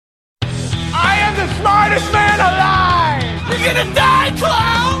gonna die,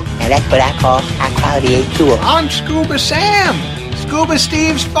 clown? Now that's what I call high-quality A2. I'm Scuba Sam, Scuba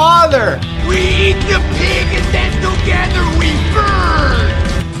Steve's father. We eat the pig and then together we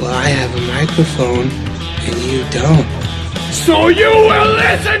burn! Well, I have a microphone and you don't. So you will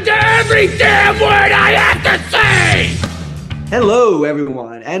listen to every damn word I have to say! Hello,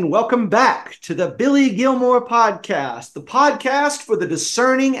 everyone, and welcome back to the Billy Gilmore Podcast, the podcast for the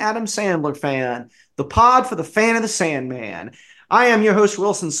discerning Adam Sandler fan, the pod for the fan of the Sandman. I am your host,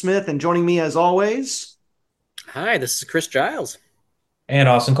 Wilson Smith, and joining me as always... Hi, this is Chris Giles. And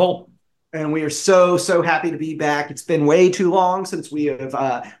Austin Colt. And we are so happy to be back. It's been way too long since we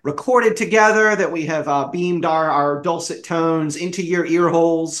have recorded together, that we have beamed our dulcet tones into your ear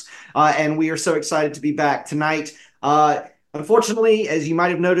holes, and we are so excited to be back tonight. Unfortunately, as you might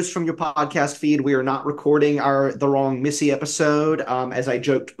have noticed from your podcast feed, we are not recording the wrong Missy episode. As I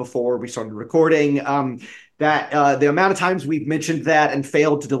joked before we started recording, that the amount of times we've mentioned that and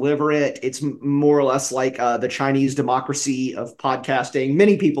failed to deliver it, it's more or less like the Chinese democracy of podcasting.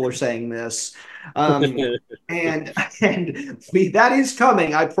 Many people are saying this. And that is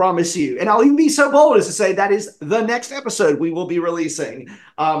coming, I promise you. And I'll even be so bold as to say that is the next episode we will be releasing.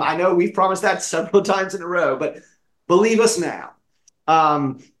 I know we've promised that several times in a row, but believe us now.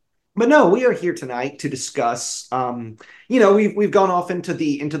 But no, we are here tonight to discuss. We've gone off into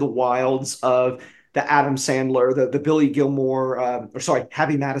the wilds of the Adam Sandler, the Billy Gilmore,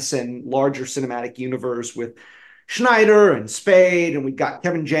 Happy Madison larger cinematic universe with Schneider and Spade, and we've got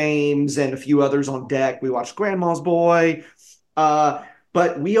Kevin James and a few others on deck. We watched Grandma's Boy,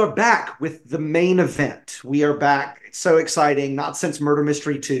 but we are back with the main event. We are back. It's so exciting. Not since Murder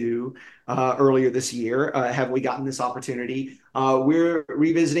Mystery 2. Earlier this year, have we gotten this opportunity? We're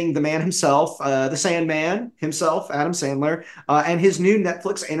revisiting the man himself, the Sandman himself, Adam Sandler, and his new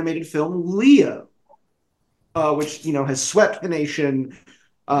Netflix animated film, Leo, which, has swept the nation,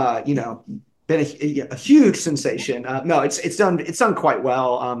 been a huge sensation. No, it's done quite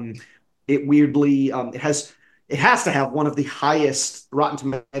well. It weirdly, it has to have one of the highest Rotten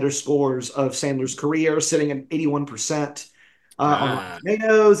Tomatoes scores of Sandler's career, sitting at 81%. On Rotten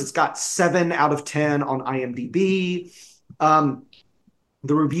Tomatoes. It's got 7 out of 10 on IMDb. The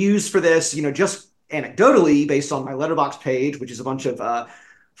reviews for this, just anecdotally, based on my Letterboxd page, which is a bunch of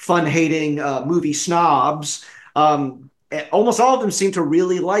fun-hating movie snobs, almost all of them seem to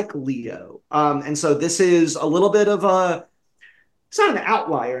really like Leo. And so this is a little bit of it's not an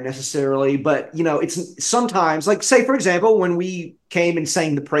outlier necessarily, but, it's sometimes, like, say, for example, when we came and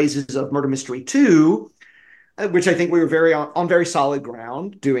sang the praises of Murder Mystery 2, which I think we were on very solid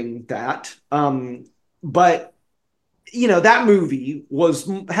ground doing that. But, that movie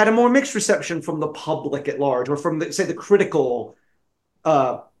had a more mixed reception from the public at large, or from the critical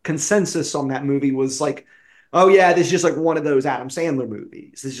consensus on that movie was like, oh yeah, this is just like one of those Adam Sandler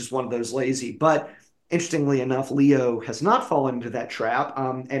movies. This is just one of those lazy. But interestingly enough, Leo has not fallen into that trap.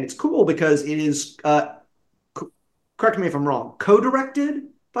 And it's cool because it is, correct me if I'm wrong, co-directed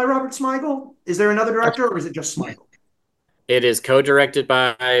by Robert Smigel? Is there another director, or is it just Smigel? It is co-directed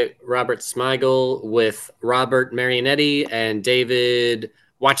by Robert Smigel with Robert Marionetti and David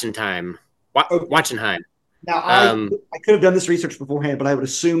Wachenheim. Wachenheim. Now, I could have done this research beforehand, but I would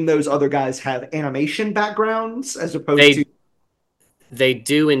assume those other guys have animation backgrounds as opposed to... They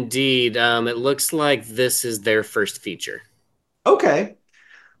do indeed. It looks like this is their first feature. Okay.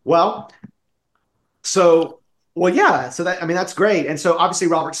 Well, yeah, so that's great. And so obviously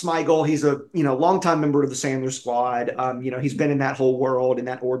Robert Smigel, he's a, longtime member of the Sandler Squad. He's been in that whole world, in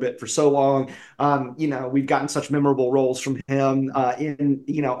that orbit for so long. We've gotten such memorable roles from him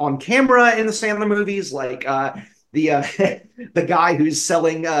on camera in the Sandler movies, like the guy who's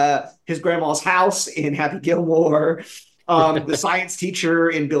selling his grandma's house in Happy Gilmore, the science teacher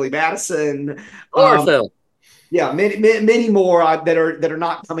in Billy Madison. Phil. Yeah, many more that are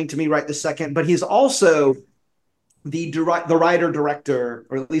not coming to me right this second. But he's also the writer-director,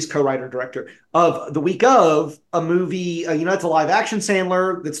 or at least co-writer-director, of The Week Of, a movie, it's a live-action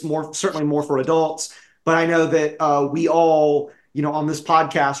Sandler that's certainly more for adults, but I know that we all, on this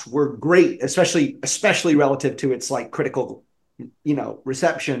podcast were great, especially relative to its, like, critical,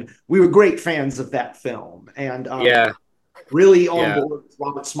 reception. We were great fans of that film, and really on board with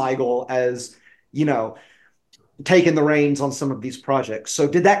Robert Smigel as, taking the reins on some of these projects. So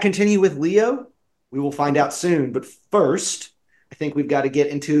did that continue with Leo? We will find out soon. But first, I think we've got to get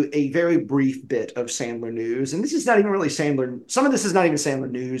into a very brief bit of Sandler news. And this is not even really Sandler. Some of this is not even Sandler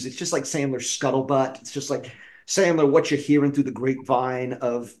news. It's just like Sandler scuttlebutt. It's just like Sandler, what you're hearing through the grapevine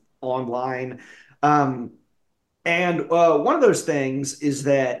of online. And one of those things is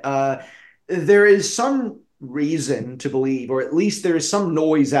that there is some reason to believe, or at least there is some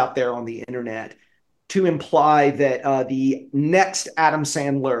noise out there on the internet to imply that the next Adam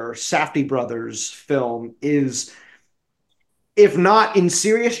Sandler Safdie Brothers film is, if not in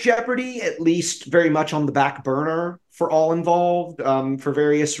serious jeopardy, at least very much on the back burner for all involved, for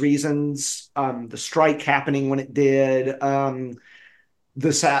various reasons. The strike happening when it did, the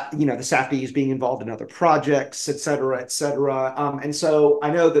Safdies being involved in other projects, et cetera, et cetera. And so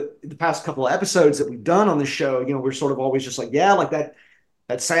I know that the past couple of episodes that we've done on this show, we're sort of always just like, yeah, like that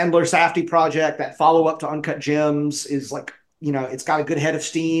Sandler Safdie project, that follow up to Uncut Gems is like, it's got a good head of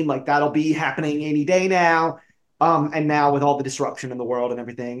steam. Like that'll be happening any day now. And now with all the disruption in the world and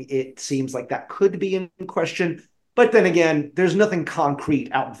everything, it seems like that could be in question. But then again, there's nothing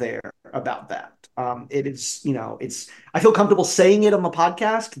concrete out there about that. It is, I feel comfortable saying it on the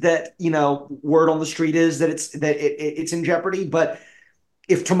podcast that, word on the street is that it's in jeopardy. But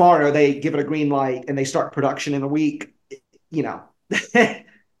if tomorrow they give it a green light and they start production in a week,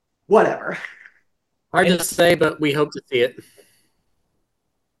 whatever. Hard to say, but we hope to see it.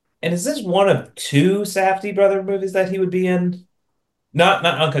 And is this one of two Safdie brother movies that he would be in? Not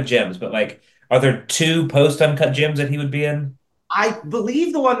Uncut Gems, but like, are there two post Uncut Gems that he would be in? I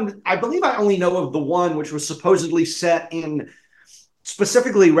believe I only know of the one which was supposedly set in,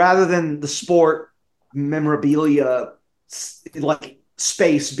 specifically rather than the sport memorabilia like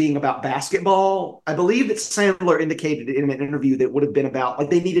space being about basketball. I believe that Sandler indicated in an interview that would have been about, like,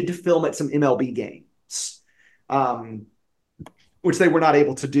 they needed to film at some MLB games, which they were not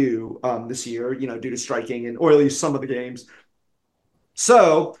able to do this year, due to striking, or at least some of the games.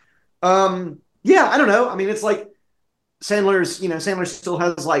 So, yeah, I don't know. I mean, it's like Sandler still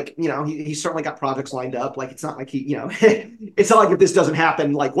has, like, he's certainly got projects lined up. Like, it's not like he, it's not like if this doesn't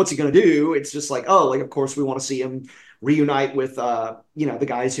happen, like, what's he going to do? It's just like, oh, like, of course we want to see him reunite with, the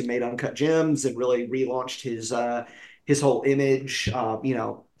guys who made Uncut Gems and really relaunched his whole image.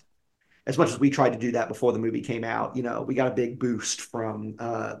 As much as we tried to do that before the movie came out, we got a big boost from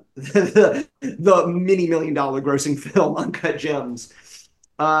the many $1 million grossing film Uncut Gems.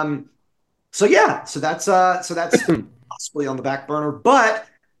 So that's possibly on the back burner. But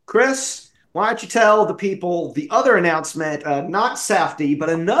Chris, why don't you tell the people the other announcement? Not Safdie, but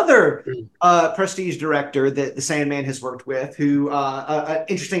another prestige director that the Sandman has worked with, who an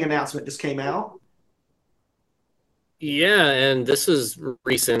interesting announcement just came out. Yeah, and this is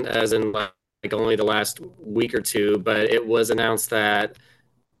recent, as in like only the last week or two, but it was announced that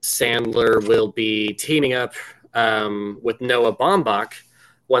Sandler will be teaming up with Noah Baumbach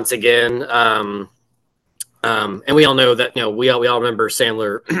once again. And we all know that, we all remember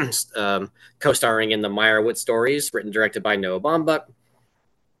Sandler co-starring in the Meyerowitz stories, written and directed by Noah Baumbach.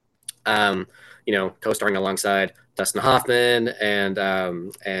 Co-starring alongside Dustin Hoffman and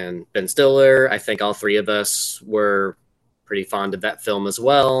Ben Stiller. I think all three of us were pretty fond of that film as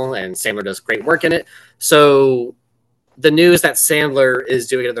well, and Sandler does great work in it. So the news that Sandler is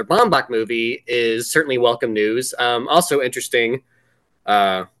doing another Baumbach movie is certainly welcome news. Also interesting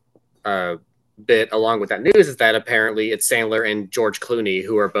bit along with that news is that apparently it's Sandler and George Clooney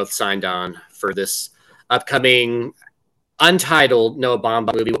who are both signed on for this upcoming untitled Noah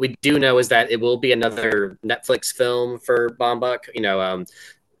Baumbach movie. What we do know is that it will be another Netflix film for Baumbach.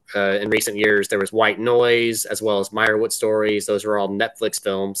 In recent years, there was White Noise as well as Meyerowitz stories. Those were all Netflix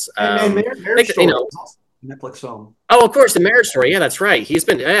films. And Marriage Story is also a Netflix film. Oh, of course, the Marriage Story. Yeah, that's right. He's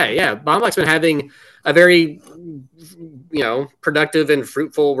been, Baumbach's been having a very, productive and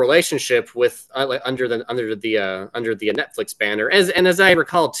fruitful relationship with under the Netflix banner. As I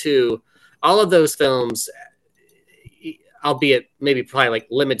recall too, all of those films, albeit maybe probably like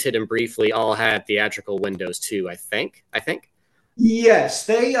limited and briefly, all had theatrical windows too. I think. Yes,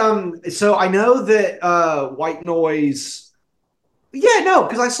 they. So I know that White Noise. Yeah, no,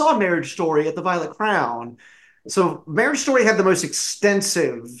 because I saw Marriage Story at the Violet Crown. So Marriage Story had the most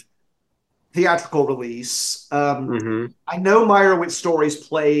extensive theatrical release. I know Meyerowitz stories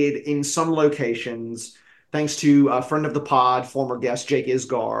played in some locations, thanks to a friend of the pod, former guest Jake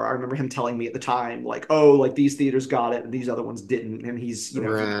Isgar. I remember him telling me at the time, like, oh, like these theaters got it and these other ones didn't. And he's,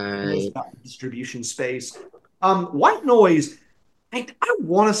 right. He's got distribution space. White Noise, I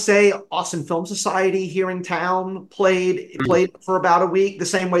want to say Austin Film Society here in town played for about a week, the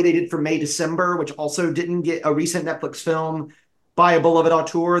same way they did for May December, which also didn't get a recent Netflix film by a beloved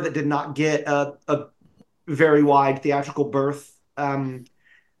auteur that did not get a very wide theatrical berth. But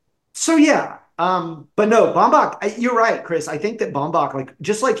no, Baumbach, you're right, Chris. I think that Baumbach,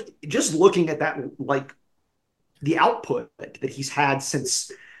 just looking at that, like the output that he's had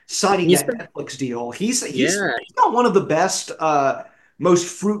since signing that Netflix deal, he's got one of the best,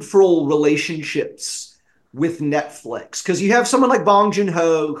 most fruitful relationships with Netflix, because you have someone like Bong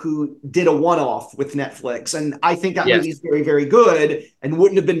Joon-ho who did a one-off with Netflix, and I think that movie is very, very good and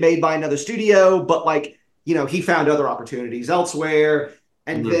wouldn't have been made by another studio, but like, he found other opportunities elsewhere.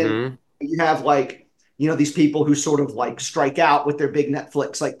 And then you have like, these people who sort of like strike out with their big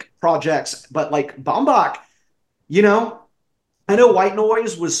Netflix like projects, but like Baumbach, I know White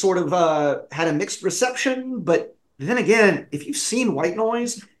Noise was sort of had a mixed reception, but then again, if you've seen White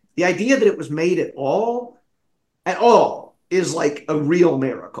Noise, the idea that it was made at all is like a real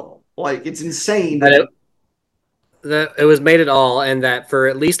miracle. Like, it's insane that it was made at all, and that for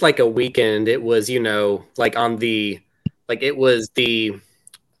at least like a weekend, it was like on it was the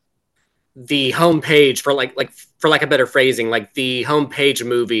homepage for like a better phrasing, like the homepage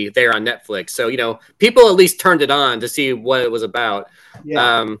movie there on Netflix. So people at least turned it on to see what it was about.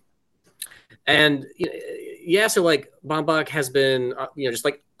 Yeah. And yeah, so like Baumbach has been just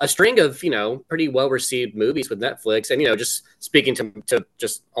like a string of pretty well received movies with Netflix, and just speaking to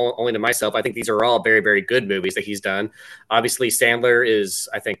just only to myself, I think these are all very, very good movies that he's done. Obviously, Sandler is,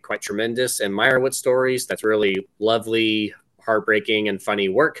 I think, quite tremendous, and Meyerowitz Stories, that's really lovely, heartbreaking, and funny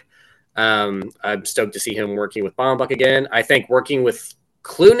work. I'm stoked to see him working with Baumbach again. I think working with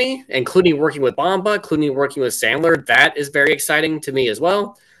Clooney, and Clooney working with Baumbach, Clooney working with Sandler, that is very exciting to me as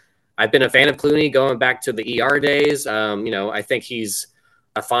well. I've been a fan of Clooney going back to the ER days. I think he's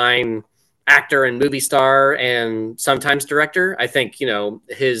a fine actor and movie star and sometimes director. I think,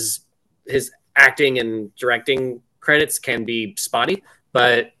 his acting and directing credits can be spotty,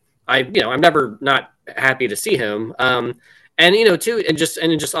 but I'm never not happy to see him. Too, and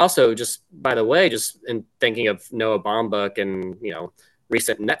just also, just by the way, just in thinking of Noah Baumbach and,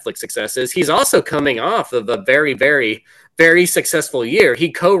 recent Netflix successes, he's also coming off of a very, very, very successful year.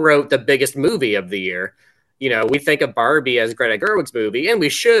 He co-wrote the biggest movie of the year. We think of Barbie as Greta Gerwig's movie, and we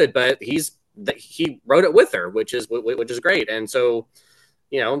should, but he wrote it with her, which is great. And so,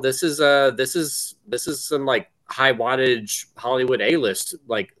 this is some like high wattage Hollywood A-list,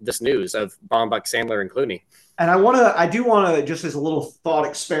 like this news of Baumbach, Sandler, and Clooney. And I do want to, just as a little thought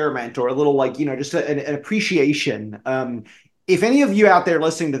experiment, or a little like, just an appreciation. If any of you out there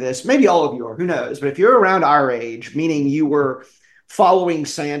listening to this, maybe all of you are, who knows, but if you're around our age, meaning you were following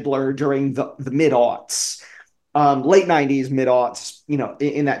Sandler during the mid-aughts, late 90s, mid-aughts,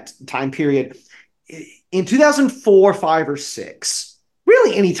 in that time period, in 2004, 5, or 6,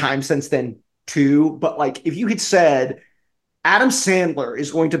 really any time since then too, but like if you had said Adam Sandler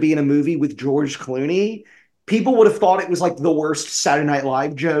is going to be in a movie with George Clooney, people would have thought it was like the worst Saturday Night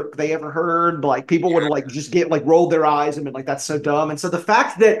Live joke they ever heard. Like, people would have like just rolled their eyes and been like, that's so dumb. And so the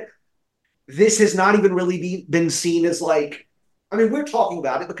fact that this has not even really been seen as like, I mean, we're talking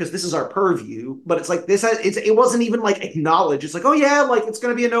about it because this is our purview, but it's like it wasn't even like acknowledged. It's like, oh yeah, like it's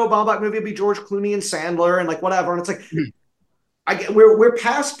going to be a Noah Baumbach movie. It'll be George Clooney and Sandler and like whatever. And it's like, we're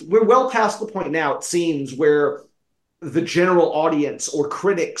well past the point now, it seems, where the general audience or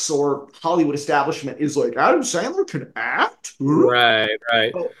critics or Hollywood establishment is like, Adam Sandler can act? Right.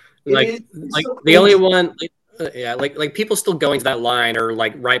 So like so the only one, like people still going to that line or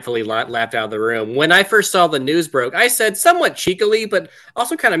like rightfully laughed out of the room. When I first saw the news broke, I said somewhat cheekily, but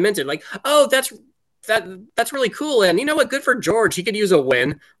also kind of meant it, like, oh, that's really cool. And you know what? Good for George. He could use a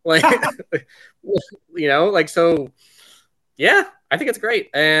win. Like, so yeah, I think it's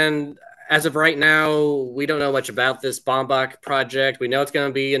great. And as of right now, we don't know much about this Baumbach project. We know it's going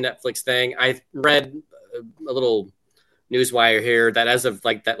to be a Netflix thing. I read a little newswire here that as of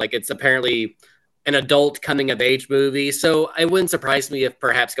like that, like it's apparently an adult coming of age movie. So it wouldn't surprise me if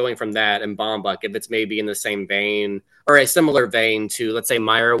perhaps going from that and Baumbach, if it's maybe in the same vein or a similar vein to, let's say,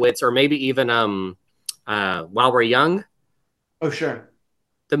 Meyerowitz, or maybe even While We're Young. Oh, sure.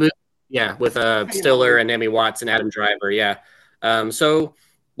 The movie, yeah, with Stiller and Naomi Watts and Adam Driver, yeah. So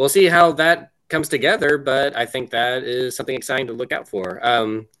we'll see how that comes together, but I think that is something exciting to look out for.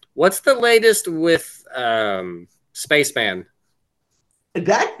 What's the latest with Spaceman?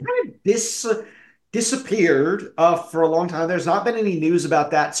 That kind of disappeared for a long time. There's not been any news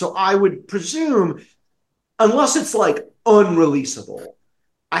about that. So I would presume, unless it's like unreleasable,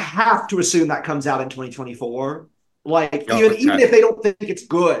 I have to assume that comes out in 2024. Like, even if they don't think it's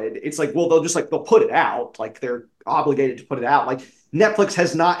good, it's like, well, they'll put it out. Like, they're obligated to put it out. Like, Netflix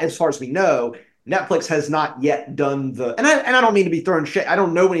has not, as far as we know, Netflix has not yet done and I don't mean to be throwing shit. I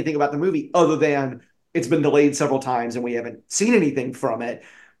don't know anything about the movie other than it's been delayed several times and we haven't seen anything from it.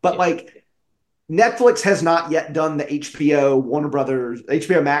 But like, Netflix has not yet done the HBO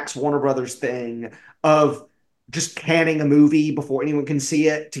Max Warner Brothers thing of just canning a movie before anyone can see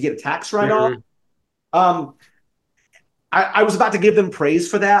it to get a tax write-off. I was about to give them praise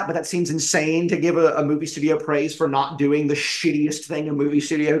for that, but that seems insane to give a movie studio praise for not doing the shittiest thing a movie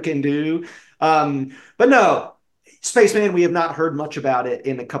studio can do. But no, Spaceman, we have not heard much about it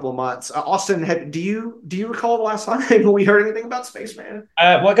in a couple of months. Austin, do you recall the last time we heard anything about Spaceman?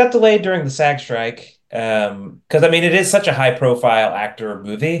 Well, it got delayed during the SAG strike. Because I mean, it is such a high profile actor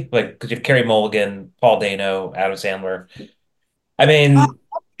movie. Like, because you have Carey Mulligan, Paul Dano, Adam Sandler. I Uh, mean,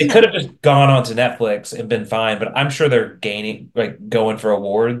 it yeah. could have just gone onto Netflix and been fine, but I'm sure they're gaining, like, going for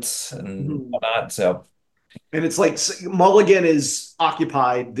awards and Mhm. whatnot. So, And it's like Mulligan is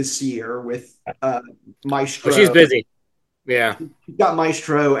occupied this year with Oh, she's Maestro. busy. Yeah. She's got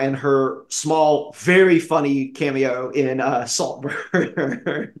Maestro and her small, very funny cameo in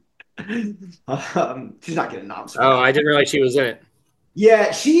Saltburn. She's not getting noms for Oh, that. I didn't realize she was in it.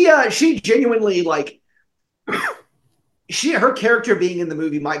 Yeah, she genuinely like her character being in the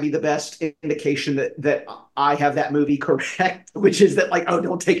movie might be the best indication that I have that movie correct, which is that like, oh,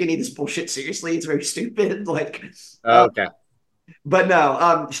 don't take any of this bullshit seriously. It's very stupid. Like, Oh, okay. but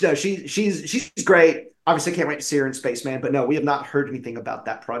no, no, she's great. Obviously, can't wait to see her in Spaceman. But no, we have not heard anything about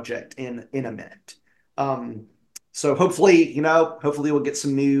that project in a minute. Um, so hopefully, hopefully we'll get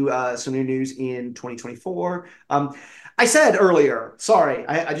some new news in 2024. I said earlier, sorry,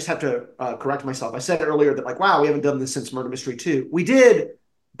 I just have to correct myself. I said earlier that like, wow, we haven't done this since Murder Mystery 2. We did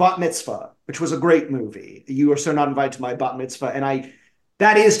Bat Mitzvah, which was a great movie. You Are So Not Invited to My Bat Mitzvah, and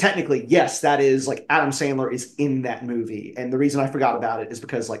that is technically, yes, that is like Adam Sandler is in that movie. And the reason I forgot about it is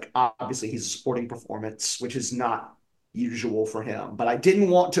because like obviously he's a supporting performance, which is not usual for him. But I didn't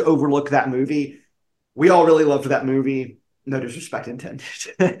want to overlook that movie. We all really loved that movie. No disrespect intended.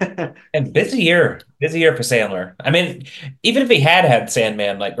 and busy year for Sandler. I mean, even if he had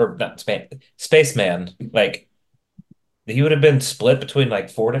Sandman, like, or not Spaceman, like, he would have been split between like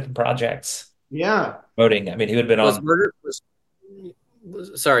four different projects Yeah. voting. I mean, he would have been Was on. murder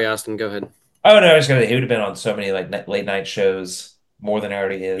sorry, Austin, go ahead. Oh no, I was gonna. He would have been on so many like late night shows more than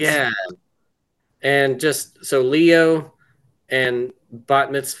already is. Yeah. And just so Leo and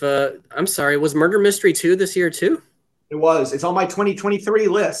Bat Mitzvah. I'm sorry, was Murder Mystery 2 this year too? It was. It's on my 2023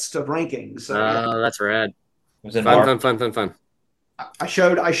 list of rankings. So yeah. Oh, that's rad. It was in Fun, March. fun, fun, fun, fun. I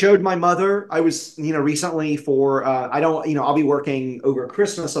showed my mother. I was, recently for I don't, I'll be working over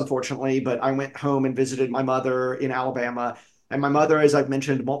Christmas, unfortunately, but I went home and visited my mother in Alabama. And my mother, as I've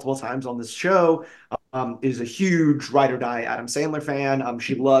mentioned multiple times on this show, is a huge ride or die Adam Sandler fan.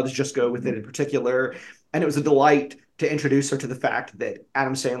 She loves Just Go With It in particular. And it was a delight to introduce her to the fact that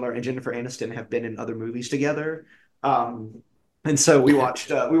Adam Sandler and Jennifer Aniston have been in other movies together. And so we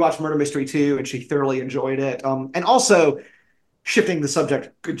watched Murder Mystery 2, and she thoroughly enjoyed it. And also shifting the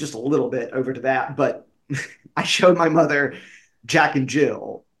subject just a little bit over to that, but I showed my mother Jack and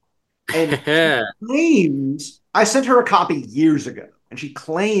Jill, and she claims I sent her a copy years ago, and she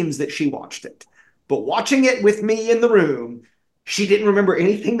claims that she watched it. But watching it with me in the room, she didn't remember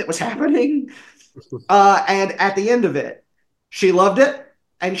anything that was happening. And at the end of it, she loved it,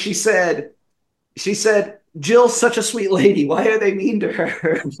 and she said, Jill's such a sweet lady. Why are they mean to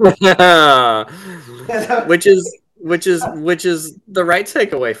her? which is the right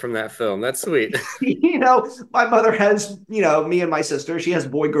takeaway from that film. That's sweet. My mother has, me and my sister, she has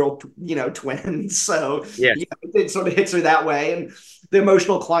boy girl, twins. So, Yeah. it sort of hits her that way. And the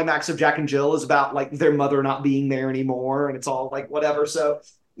emotional climax of Jack and Jill is about like their mother not being there anymore. And it's all like whatever. So,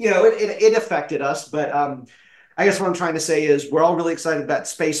 it affected us. But I guess what I'm trying to say is we're all really excited about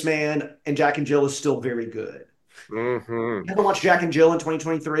Spaceman, and Jack and Jill is still very good. Mm-hmm. You ever watch Jack and Jill in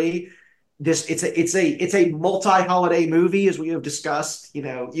 2023? It's a multi-holiday movie, as we have discussed.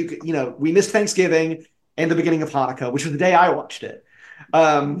 We missed Thanksgiving and the beginning of Hanukkah, which was the day I watched it.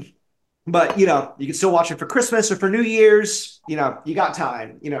 But you can still watch it for Christmas or for New Year's. You got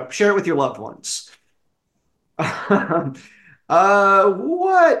time. Share it with your loved ones. What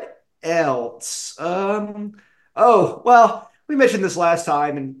else? Oh, well, we mentioned this last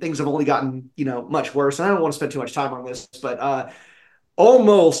time, and things have only gotten much worse. And I don't want to spend too much time on this, but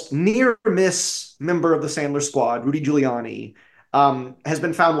almost near miss member of the Sandler squad, Rudy Giuliani, has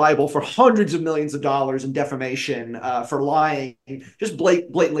been found liable for hundreds of millions of dollars in defamation for lying, just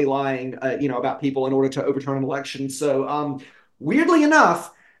blatantly lying, about people in order to overturn an election. So, weirdly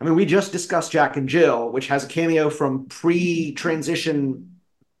enough, I mean, we just discussed Jack and Jill, which has a cameo from pre-transition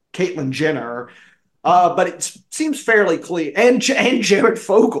Caitlyn Jenner. But it seems fairly clear, and Jared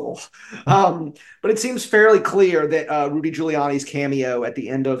Fogle. But it seems fairly clear that Rudy Giuliani's cameo at the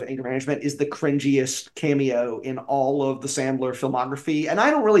end of Anger Management is the cringiest cameo in all of the Sandler filmography, and I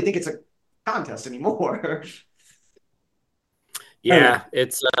don't really think it's a contest anymore. Yeah,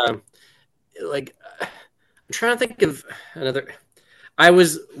 it's like trying to think of another. I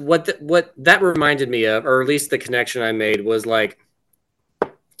was what that reminded me of, or at least the connection I made was like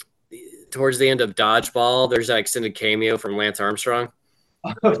towards the end of Dodgeball. There's that extended cameo from Lance Armstrong.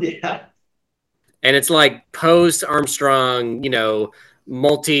 Oh yeah. And it's like post Armstrong,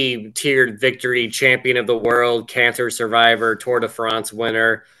 multi-tiered victory, champion of the world, cancer survivor, Tour de France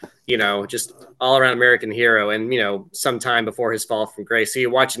winner, just all around American hero. And, sometime before his fall from grace. So you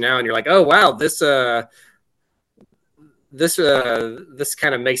watch it now and you're like, oh, wow, this kind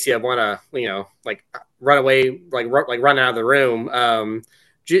of makes you want to, run away, run out of the room.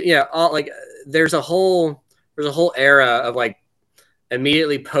 There's a whole era of like,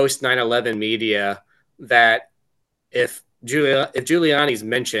 immediately post 9/11 media that if Giuliani's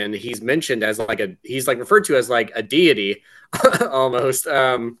mentioned, he's mentioned as he's referred to as like a deity almost.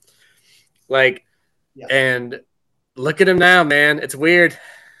 And look at him now, man. It's weird.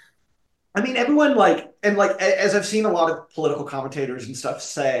 I mean, everyone as I've seen a lot of political commentators and stuff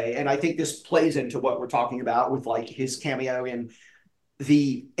say, and I think this plays into what we're talking about with like his cameo in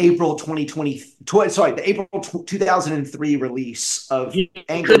the April 2003 release of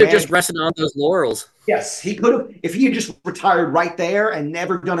Anger could have just rested on those laurels. Yes, he could have. If he had just retired right there and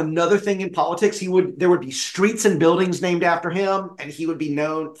never done another thing in politics, there would be streets and buildings named after him, and he would be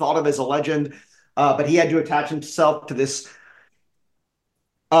thought of as a legend. But he had to attach himself to this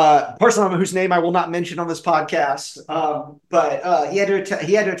person whose name I will not mention on this podcast. But he had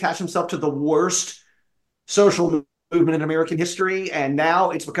to attach himself to the worst social movement in American history, and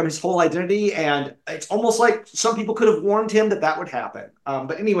now it's become his whole identity, and it's almost like some people could have warned him that would happen.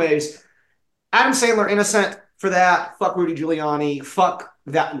 But anyways, Adam Sandler innocent for that. Fuck Rudy Giuliani. Fuck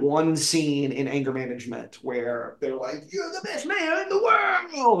that one scene in Anger Management where they're like, "You're the best man in the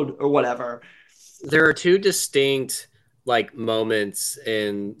world," or whatever. There are two distinct moments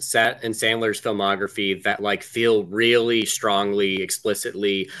in Sandler's filmography that feel really strongly,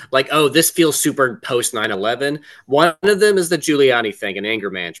 explicitly oh, this feels super post 9/11. One of them is the Giuliani thing in Anger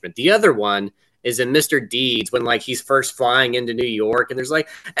Management. The other one is in Mr. Deeds when he's first flying into New York and there's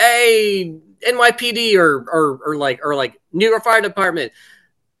hey, NYPD or New York Fire Department,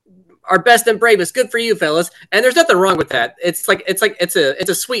 our best and bravest. Good for you, fellas. And there's nothing wrong with that. It's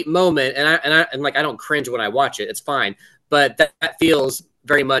a sweet moment, and I don't cringe when I watch it. It's fine. But that feels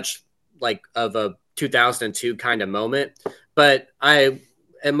very much of a 2002 kind of moment. But I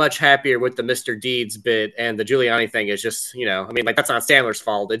am much happier with the Mr. Deeds bit, and the Giuliani thing is just, that's not Sandler's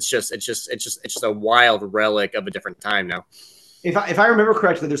fault. It's just a wild relic of a different time now. If I remember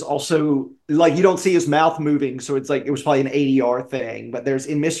correctly, there's also you don't see his mouth moving, so it's it was probably an ADR thing. But there's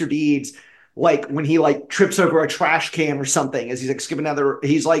in Mr. Deeds, when he trips over a trash can or something as he's skipping down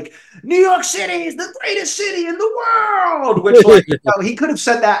he's New York City is the greatest city in the world, which he could have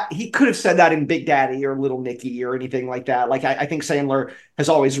said that. He could have said that in Big Daddy or Little Nicky or anything like that. I think Sandler has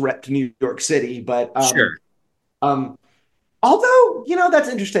always repped New York City, but sure. Although, that's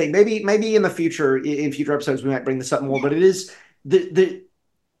interesting. Maybe in the future, in future episodes, we might bring this up more, but it is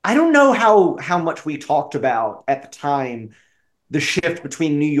I don't know how much we talked about at the time the shift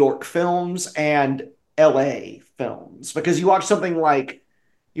between New York films and LA films, because you watch something like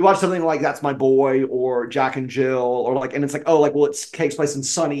That's My Boy or Jack and Jill or and it's it takes place in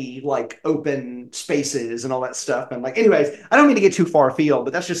sunny open spaces and all that stuff, and anyways, I don't mean to get too far afield,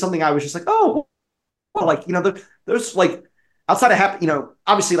 but that's just something I was just there's outside of Happy,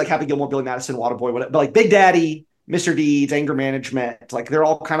 obviously Happy Gilmore, Billy Madison, Waterboy, whatever, but Big Daddy, Mr. Deeds, Anger Management, they're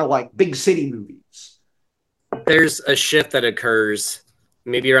all kind of big city movies. There's a shift that occurs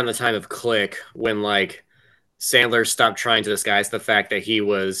maybe around the time of Click when Sandler stopped trying to disguise the fact that he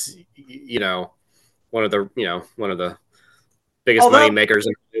was, one of the biggest money makers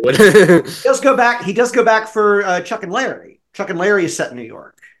in Hollywood. He does go back for Chuck and Larry. Chuck and Larry is set in New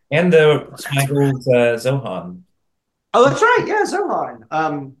York. And the Smigel's Zohan. Oh, that's right. Yeah,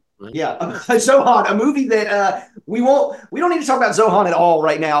 Zohan. Zohan, a movie that we don't need to talk about Zohan at all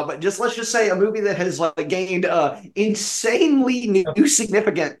right now, but let's just say a movie that has gained insanely new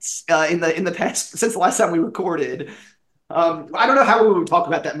significance in the past since the last time we recorded. I don't know how we would talk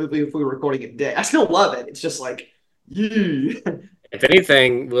about that movie if we were recording it today. I still love it. It's just If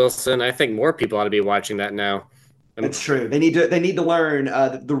anything, Wilson, I think more people ought to be watching that now. That's true. They need to learn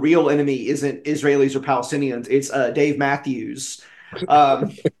the real enemy isn't Israelis or Palestinians. It's Dave Matthews.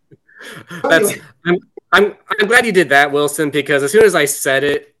 I'm glad you did that, Wilson, because as soon as I said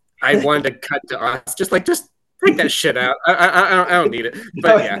it, I wanted to cut to us. Just take that shit out. I don't need it.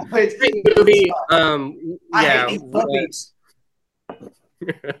 But great movie.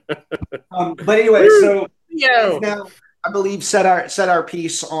 But anyway, so I believe set our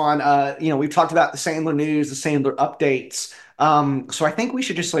piece on we've talked about the Sandler news, the Sandler updates. So I think we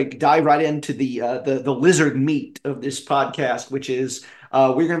should just like dive right into the lizard meat of this podcast, which is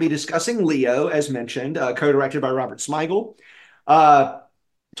we're going to be discussing Leo, as mentioned, co-directed by Robert Smigel.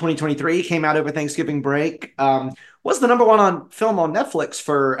 2023 came out over Thanksgiving break. Was the number one on film on Netflix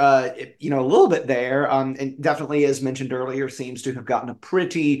for a little bit there, and definitely, as mentioned earlier, seems to have gotten a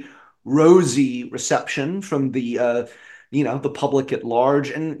pretty rosy reception from the public at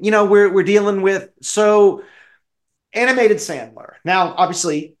large. And we're dealing with animated Sandler. Now,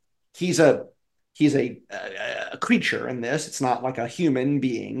 obviously, he's a creature in this. It's not like a human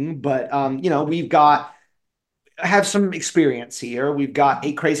being, but we've got have some experience here. We've got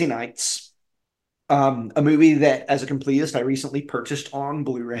Eight Crazy Nights, a movie that, as a completist, I recently purchased on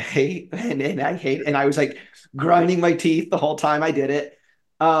Blu-ray, and I was like grinding my teeth the whole time I did it.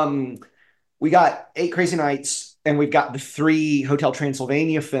 We got Eight Crazy Nights, and we've got the three Hotel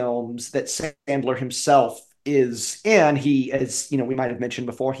Transylvania films that Sandler himself is in. He, as we might have mentioned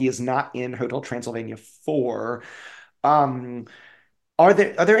before, he is not in Hotel Transylvania 4. Um, are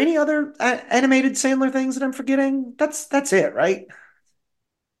there any other animated Sandler things that I'm forgetting? That's it, right?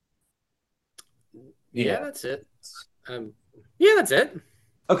 Yeah, that's it. Yeah, that's it.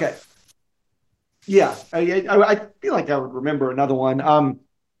 Okay. Yeah, I feel like I would remember another one.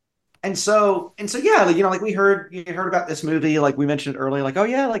 And so yeah, like you heard about this movie, like we mentioned earlier, like, oh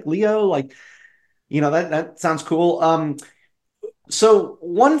yeah, like Leo, like that sounds cool. So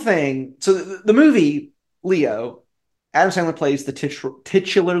one thing, so the movie Leo, Adam Sandler plays the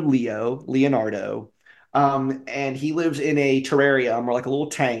titular Leonardo, and he lives in a terrarium or like a little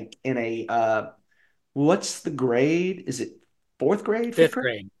tank in a what's the grade? Is it fourth grade? Fifth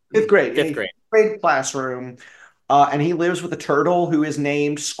grade. Fifth grade. Fifth grade. Grade classroom, and he lives with a turtle who is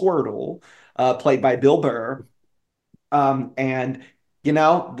named Squirtle, played by Bill Burr. And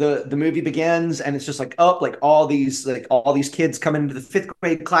the movie begins, and it's just like all these kids come into the fifth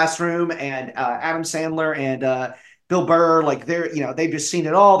grade classroom, and Adam Sandler and Bill Burr, like they've just seen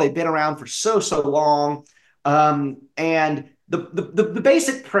it all. They've been around for so long. And the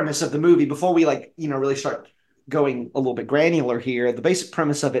basic premise of the movie, before we really start going a little bit granular here, the basic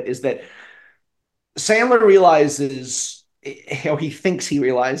premise of it is that Sandler realizes, or he thinks he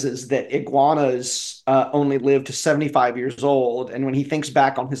realizes, that iguanas only live to 75 years old. And when he thinks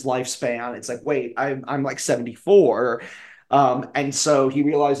back on his lifespan, it's like, wait, I'm like 74. And so he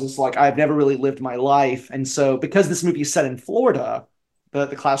realizes, like, I've never really lived my life. And so because this movie is set in Florida,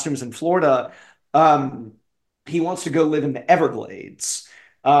 the classroom's in Florida, he wants to go live in the Everglades.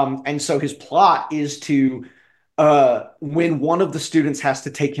 And so his plot is to when one of the students has to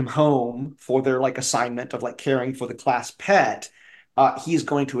take him home for their like assignment of like caring for the class pet, he's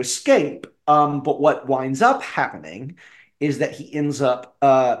going to escape. But what winds up happening is that he ends up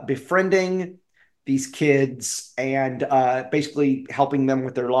befriending these kids and basically helping them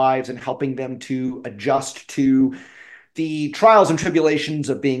with their lives and helping them to adjust to the trials and tribulations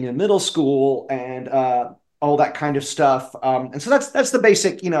of being in middle school and all that kind of stuff. And so that's the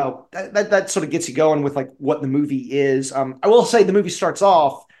basic, that sort of gets you going with like what the movie is. I will say the movie starts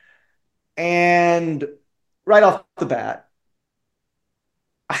off, and right off the bat,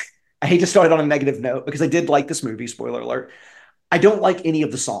 I hate to start it on a negative note because I did like this movie, spoiler alert. I don't like any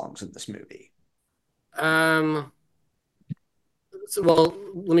of the songs in this movie. Well,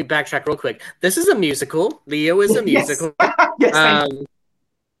 let me backtrack real quick. This is a musical. Leo is a musical. Yes.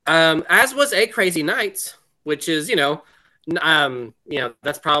 As was Eight Crazy Nights, which is,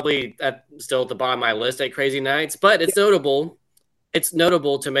 that's probably still at the bottom of my list, Eight Crazy Nights, but it's notable. It's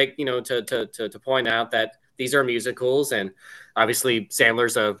notable to make, to point out that these are musicals, and obviously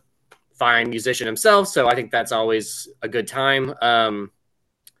Sandler's a fine musician himself, so I think that's always a good time.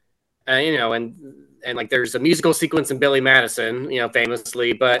 And like there's a musical sequence in Billy Madison,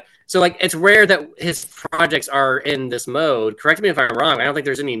 famously, but so like it's rare that his projects are in this mode. Correct me if I'm wrong. I don't think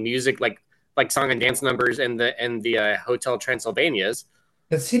there's any music like song and dance numbers in the Hotel Transylvanias.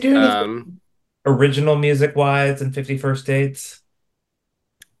 Does he do anything original music wise in 51st Dates?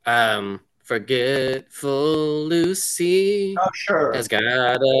 Forgetful Lucy sure has got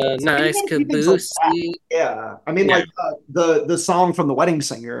a nice caboose. Like yeah, I mean, like the song from The Wedding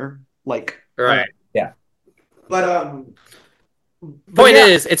Singer, like right. Yeah. But point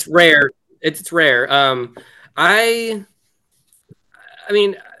is, it's rare. It's rare. I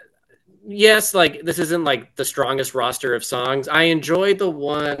mean, yes, like this isn't like the strongest roster of songs. I enjoyed the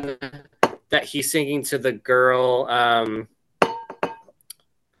one that he's singing to the girl.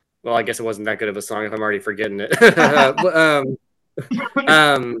 Well, I guess it wasn't that good of a song if I'm already forgetting it.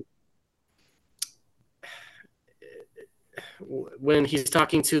 when he's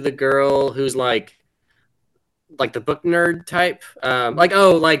talking to the girl who's like the book nerd type,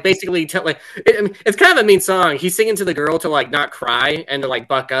 like basically it's kind of a mean song. He's singing to the girl to like not cry and to like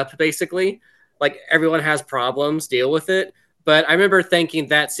buck up, basically. Like everyone has problems, deal with it. But I remember thinking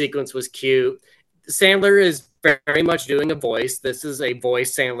that sequence was cute. Sandler is very much doing a voice. This is a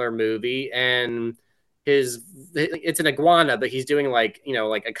voice Sandler movie, and it's an iguana, but he's doing like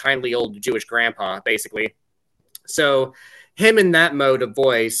like a kindly old Jewish grandpa, basically. So him in that mode of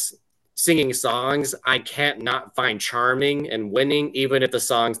voice singing songs, I can't not find charming and winning, even if the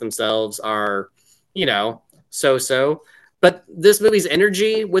songs themselves are, so. But this movie's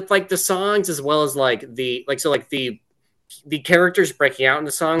energy with like the songs, as well as like the characters breaking out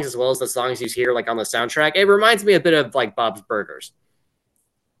into songs, as well as the songs you hear like on the soundtrack, it reminds me a bit of like Bob's Burgers.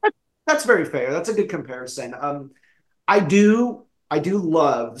 That's very fair. That's a good comparison. I do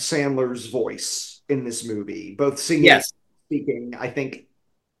love Sandler's voice in this movie, both singing and Yes. speaking. I think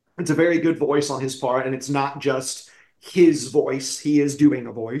it's a very good voice on his part, and it's not just his voice. He is doing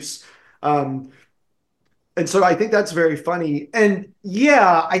a voice. Um, and so I think that's very funny. And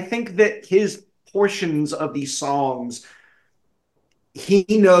yeah, I think that his portions of these songs, he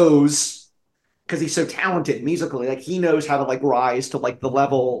knows because he's so talented musically, like he knows how to like rise to like the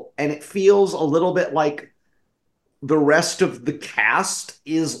level, and it feels a little bit like the rest of the cast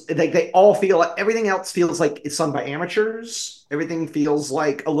is like they all feel like everything else feels like it's sung by amateurs. Everything feels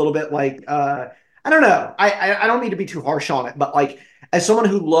like a little bit like I don't know. I don't need to be too harsh on it, but like as someone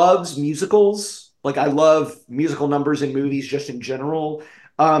who loves musicals, like I love musical numbers in movies just in general.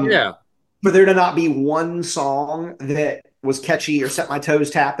 Yeah. For there to not be one song that was catchy or set my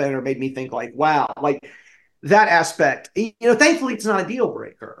toes tapping or made me think like, wow, like that aspect, thankfully it's not a deal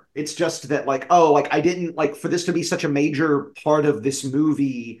breaker. It's just that like, oh, like I didn't like for this to be such a major part of this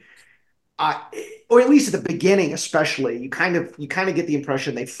movie. Or at least at the beginning, especially, you kind of get the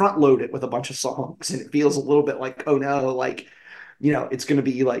impression they front load it with a bunch of songs, and it feels a little bit like, oh no, like it's going to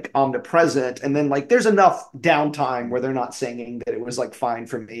be like omnipresent, and then like there's enough downtime where they're not singing that it was like fine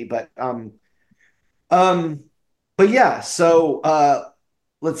for me, um, but yeah, so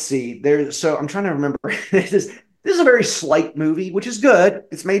let's see. So I'm trying to remember. This is a very slight movie, which is good.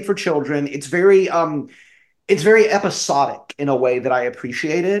 It's made for children. It's very episodic in a way that I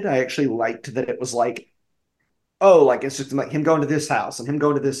appreciated. I actually liked that it was like, oh, like it's just like him going to this house and him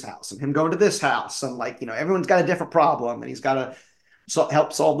going to this house and him going to this house, and like everyone's got a different problem and he's got to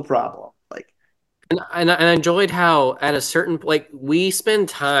help solve the problem. Like, And I enjoyed how at a certain like we spend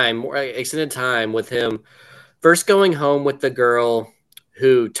time, extended time with him, first going home with the girl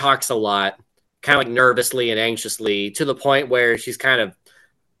who talks a lot, kind of like nervously and anxiously, to the point where she's kind of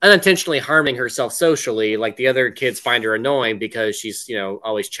unintentionally harming herself socially. Like the other kids find her annoying because she's,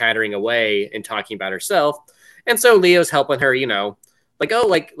 always chattering away and talking about herself. And so Leo's helping her, like, oh,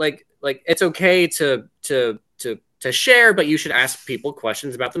 like it's okay to share, but you should ask people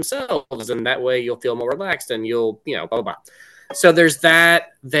questions about themselves. And that way you'll feel more relaxed and you'll, blah, blah, blah. So there's that.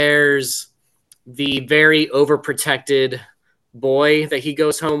 There's the very overprotected boy that he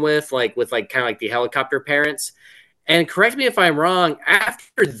goes home with kind of like the helicopter parents. And correct me if I'm wrong,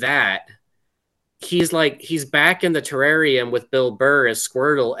 after that, he's back in the terrarium with Bill Burr as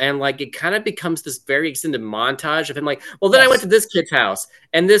Squirtle, and like it kind of becomes this very extended montage of him like, well, then I went to this kid's house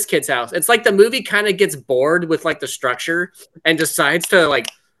and this kid's house. It's like the movie kind of gets bored with like the structure and decides to like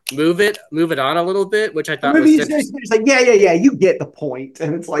move it on a little bit, which I thought was it's like, yeah, you get the point.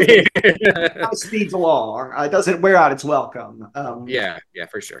 And it's like it speeds along. It doesn't wear out its welcome. Yeah,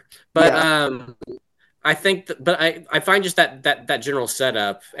 for sure. But I think, but I find just that general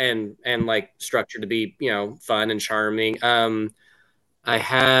setup and like structure to be fun and charming. I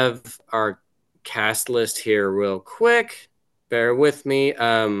have our cast list here real quick. Bear with me.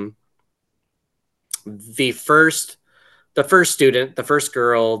 The first student, the first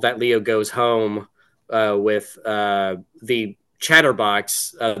girl that Leo goes home with, the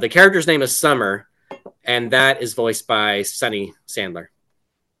chatterbox. The character's name is Summer, and that is voiced by Sunny Sandler.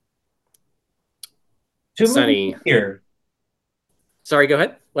 Sunny here. Sorry, go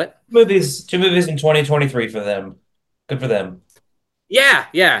ahead. What? Two movies in 2023 for them. Good for them. Yeah.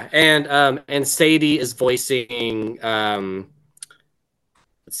 And Sadie is voicing let's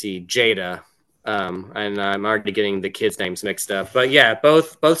see, Jada. And I'm already getting the kids' names mixed up. But yeah,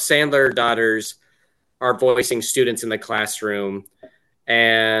 both Sandler daughters are voicing students in the classroom.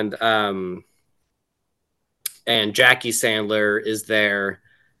 And Jackie Sandler is there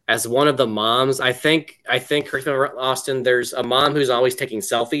as one of the moms. I think Austin, there's a mom who's always taking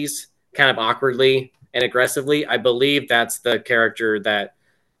selfies kind of awkwardly and aggressively. I believe that's the character that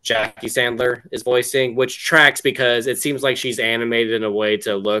Jackie Sandler is voicing, which tracks because it seems like she's animated in a way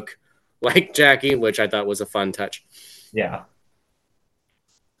to look like Jackie, which I thought was a fun touch. Yeah.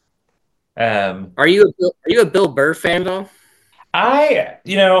 Are you a Bill Burr fan at all? I,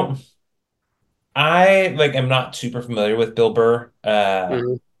 I like am not super familiar with Bill Burr.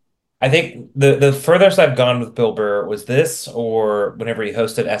 Mm-hmm. I think the furthest I've gone with Bill Burr was this or whenever he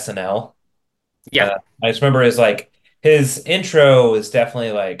hosted SNL. Yeah. I just remember his intro is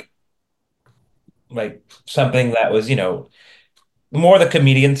definitely like something that was, more the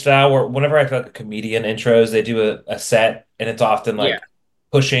comedian style where whenever I feel like a comedian intros, they do a set and it's often Yeah. like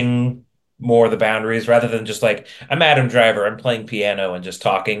pushing more of the boundaries rather than just like I'm Adam Driver, I'm playing piano and just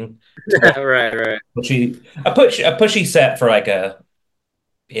talking. Right. A pushy set for like a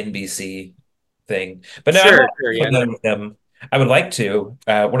NBC thing. But no, I'm Sure, not yeah. familiar with them. I would like to.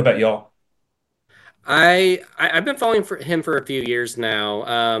 What about y'all? I've been following for him for a few years now,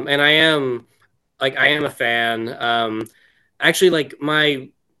 and I am a fan. Actually, like my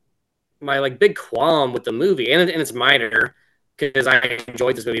like big qualm with the movie, and it's minor because I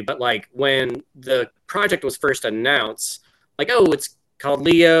enjoyed this movie, but like when the project was first announced, like, oh, it's called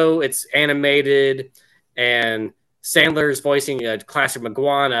Leo, it's animated, and Sandler's voicing a classic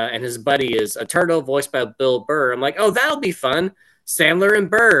iguana, and his buddy is a turtle voiced by Bill Burr. I'm like, oh, that'll be fun, Sandler and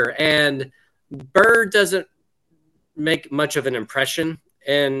Burr, and Burr doesn't make much of an impression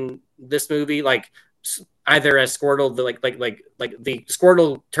in this movie, like either as Squirtle, like the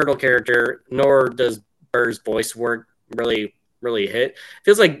Squirtle turtle character, nor does Burr's voice work really hit.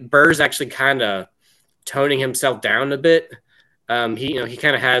 Feels like Burr's actually kind of toning himself down a bit. He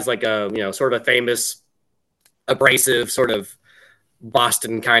kind of has like a sort of famous abrasive sort of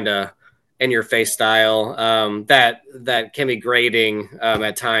Boston kind of in your face style that can be grating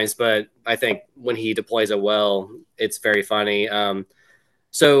at times, but I think when he deploys it well, it's very funny.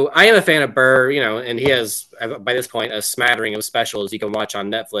 So I am a fan of Burr, and he has by this point a smattering of specials you can watch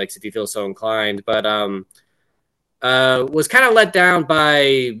on Netflix if you feel so inclined. But was kind of let down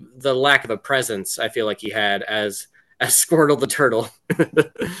by the lack of a presence I feel like he had as Squirtle the turtle.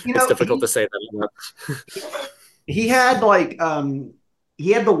 It's difficult to say that. He had like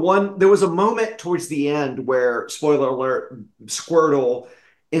he had the one there was a moment towards the end where, spoiler alert, Squirtle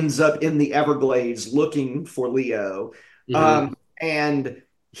ends up in the Everglades looking for Leo. Mm-hmm. And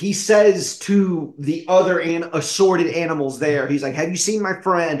he says to the other assorted animals there, he's like, have you seen my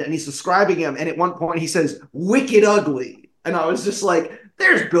friend? And he's describing him. And at one point he says, wicked ugly. And I was just like,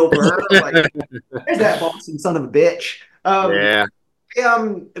 there's Bill Burr. Like, there's that Boston son of a bitch. Yeah.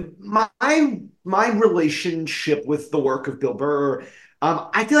 My relationship with the work of Bill Burr,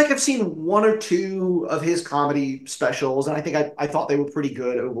 I feel like I've seen one or two of his comedy specials, and I think I thought they were pretty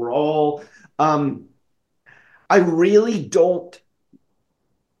good overall. I really don't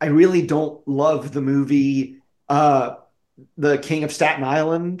love the movie The King of Staten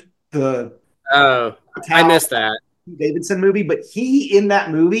Island, the I missed that. Davidson movie, but he in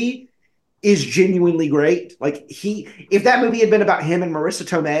that movie is genuinely great. Like if that movie had been about him and Marissa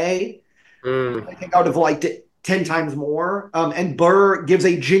Tomei, I think I would have liked it 10 times more. And Burr gives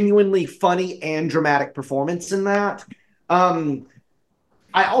a genuinely funny and dramatic performance in that.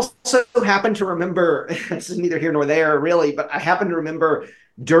 I also happen to remember, this is neither here nor there really, but I happen to remember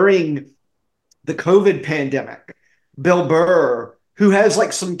during the COVID pandemic, Bill Burr, who has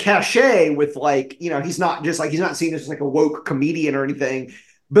like some cachet with like, he's not seen as like a woke comedian or anything.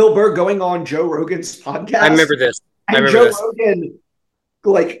 Bill Burr going on Joe Rogan's podcast. I remember this. And Joe Rogan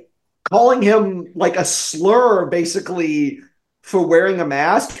like calling him like a slur basically for wearing a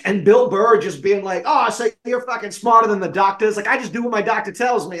mask, and Bill Burr just being like, "Oh, so you're fucking smarter than the doctors." Like, I just do what my doctor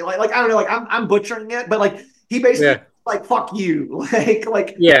tells me. Like I don't know. Like I'm butchering it, but like he basically like fuck you.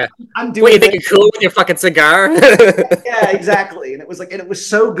 like yeah. I'm doing. What, you think you're cool with your fucking cigar? Yeah, exactly. And it was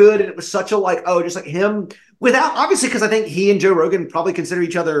so good, and it was such a like just like him without obviously because I think he and Joe Rogan probably consider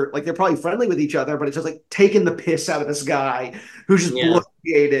each other like they're probably friendly with each other, but it's just like taking the piss out of this guy who's just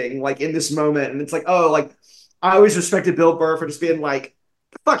bloviating like in this moment, and it's like like. I always respected Bill Burr for just being like,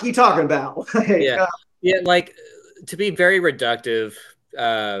 "The fuck are you talking about?" Like to be very reductive.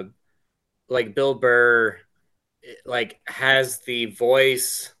 Like Bill Burr, like has the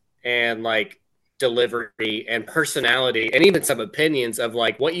voice and like delivery and personality, and even some opinions of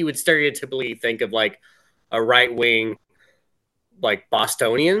like what you would stereotypically think of like a right wing, like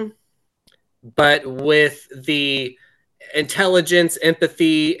Bostonian, but with the intelligence,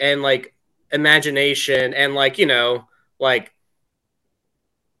 empathy, and like imagination and like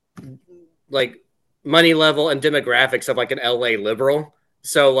like money level and demographics of like an LA liberal.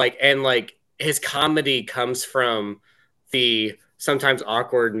 So like and like his comedy comes from the sometimes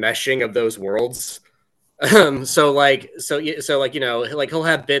awkward meshing of those worlds. He'll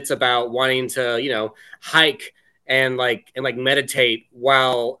have bits about wanting to hike and meditate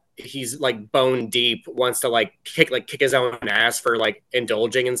while he's like bone deep, wants to kick his own ass for like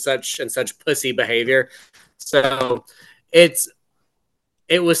indulging in such pussy behavior. So it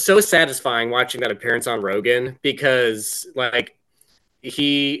was so satisfying watching that appearance on Rogan, because like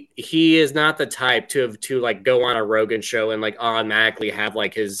he is not the type to like go on a Rogan show and like automatically have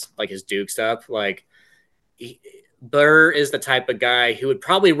like his dukes up. Like Burr is the type of guy who would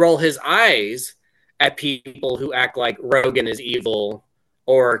probably roll his eyes at people who act like Rogan is evil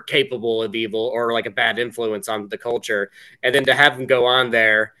or capable of evil or like a bad influence on the culture, and then to have him go on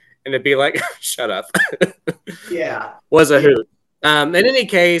there and to be like, shut up. Yeah. Was a hoot. In any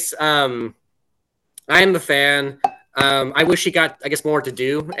case, I am the fan. I wish he got, I guess, more to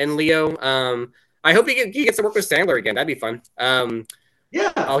do in Leo. I hope he gets to work with Sandler again. That'd be fun.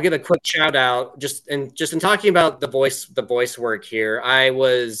 Yeah. I'll give a quick shout out just in talking about the voice work here. I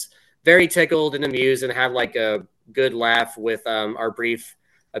was very tickled and amused and had like a good laugh with our brief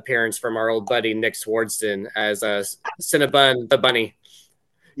appearance from our old buddy Nick Swardson as Cinnabon the bunny.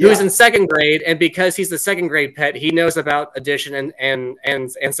 Who's in second grade, and because he's the second grade pet, he knows about addition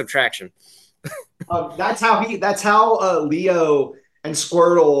and subtraction. That's how Leo and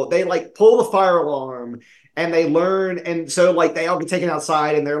Squirtle, they like pull the fire alarm and they learn, and so like they all get taken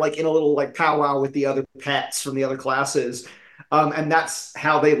outside and they're like in a little like powwow with the other pets from the other classes. And that's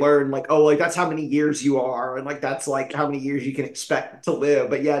how they learn, like, oh, like that's how many years you are, and like that's like how many years you can expect to live.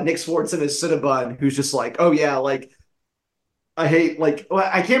 But yeah, Nick Swardson is Cinnabon, who's just like, oh yeah, like I hate, like, well,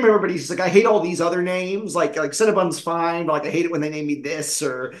 I can't remember, but he's like, I hate all these other names. Like Cinnabon's fine, but like I hate it when they name me this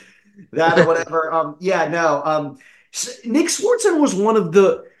or that or whatever. Nick Swardson was one of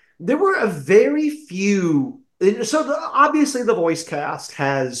there were a very few. So obviously the voice cast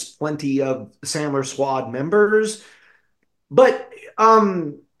has plenty of Sandler Squad members, but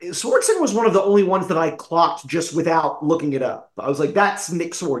Swardson was one of the only ones that I clocked just without looking it up. I was like, that's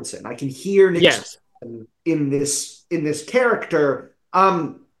Nick Swardson. I can hear Nick Swardson in this character.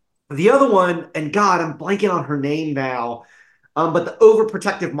 The other one, and God, I'm blanking on her name now, but the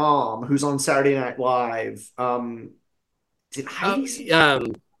overprotective mom who's on Saturday Night Live. Is it Heidi?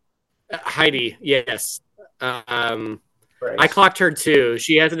 Heidi, yes. Right. I clocked her too.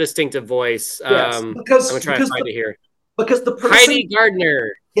 She has a distinctive voice. Yes, I'm gonna try to find it here. Because the person, Heidi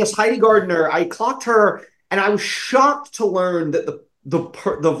Gardner. Yes, Heidi Gardner. I clocked her, and I was shocked to learn that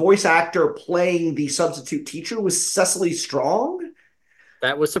the voice actor playing the substitute teacher was Cecily Strong.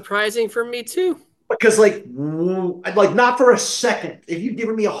 That was surprising for me too. Because like not for a second, if you'd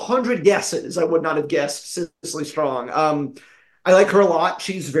given me 100 guesses, I would not have guessed Cecily Strong. I like her a lot.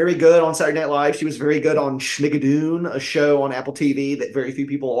 She's very good on Saturday Night Live. She was very good on Schmigadoon, a show on Apple TV that very few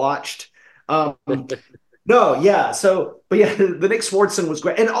people watched. No, yeah. So, but yeah, the Nick Swardson was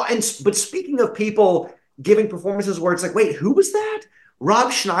great. But speaking of people giving performances where it's like, wait, who was that?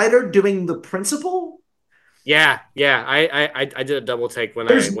 Rob Schneider doing the principal? Yeah. I did a double take when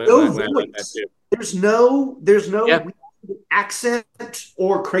there's I went like that too. There's no accent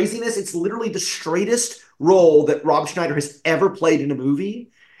or craziness. It's literally the straightest role that Rob Schneider has ever played in a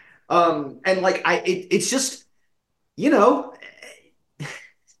movie. It's just, I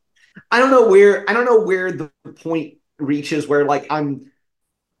don't know where the point reaches where like I'm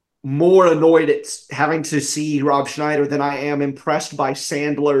more annoyed at having to see Rob Schneider than I am impressed by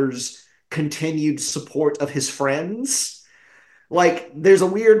Sandler's continued support of his friends. Like there's a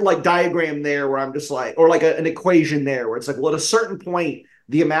weird like diagram there where I'm just like, or like an equation there where it's like, well, at a certain point,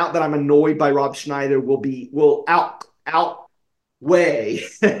 the amount that I'm annoyed by Rob Schneider will outweigh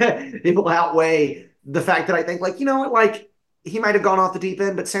it will outweigh the fact that I think like, you know what, like he might have gone off the deep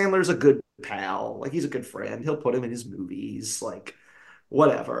end, but Sandler's a good pal. Like he's a good friend. He'll put him in his movies, like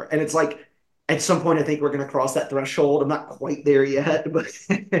whatever. And it's like at some point I think we're gonna cross that threshold. I'm not quite there yet, but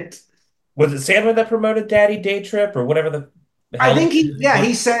was it Sandler that promoted Daddy Day Trip or whatever the I think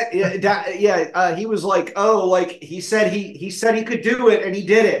he said he was like, oh, like he said he could do it and he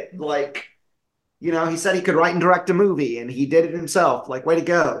did it. Like, he said he could write and direct a movie and he did it himself. Like, way to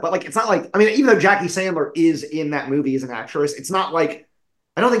go. But like it's not like, I mean, even though Jackie Sandler is in that movie as an actress, it's not like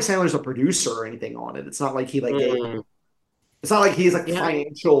I don't think Sandler's a producer or anything on it. It's not like he like it's not like he's like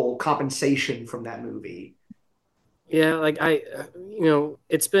financial compensation from that movie. Yeah, like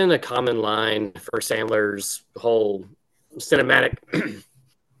it's been a common line for Sandler's whole cinematic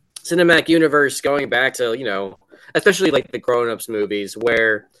universe going back to especially like the grown-ups movies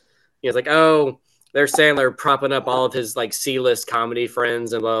where it's like, oh, there's Sandler propping up all of his like C-list comedy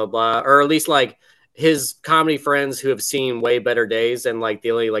friends and blah blah blah, or at least like his comedy friends who have seen way better days, and like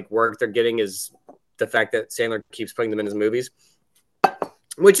the only like work they're getting is the fact that Sandler keeps putting them in his movies,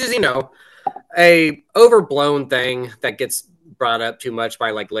 which is, a overblown thing that gets brought up too much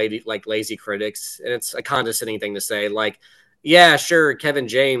by like lazy critics, and it's a condescending thing to say. Like, yeah, sure, Kevin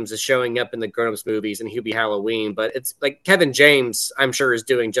James is showing up in the grown-ups movies and Hubie Halloween, but it's like Kevin James, I'm sure, is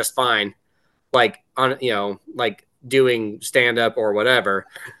doing just fine, like on like doing stand-up or whatever.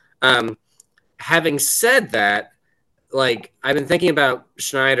 Having said that, like I've been thinking about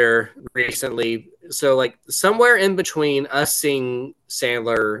Schneider recently. So like somewhere in between us seeing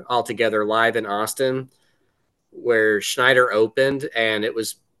Sandler all together live in Austin, where Schneider opened and it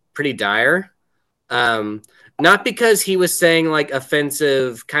was pretty dire. Not because he was saying like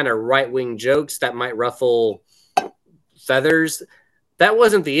offensive kind of right-wing jokes that might ruffle feathers. That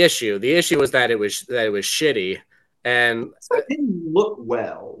wasn't the issue. The issue was that it was shitty. And it didn't look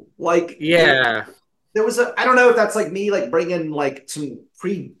well. Like, yeah. There was I don't know if that's like me like bringing like some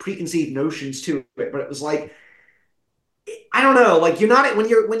preconceived notions to it, but it was like, I don't know, like you're not when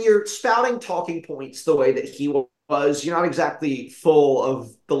you're spouting talking points the way that he was, you're not exactly full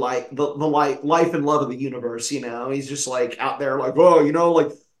of the life and love of the universe. He's just like out there like, oh,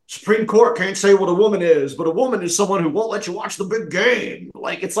 like Supreme Court can't say what a woman is, but a woman is someone who won't let you watch the big game.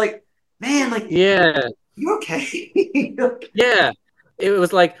 Like, it's like, man, like, yeah, you okay? Yeah. It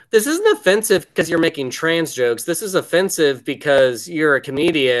was like, this isn't offensive because you're making trans jokes. This is offensive because you're a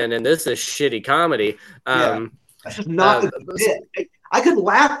comedian and this is shitty comedy. Yeah, that's just not a bit. I could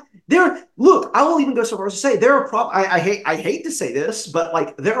laugh. Look, I will even go so far as to say there are probably, I hate to say this, but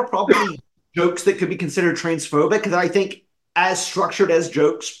like there are probably jokes that could be considered transphobic that I think, as structured as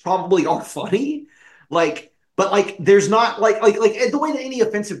jokes, probably are funny. But like there's not like the way that any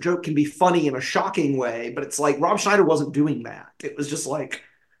offensive joke can be funny in a shocking way, but it's like Rob Schneider wasn't doing that. It was just like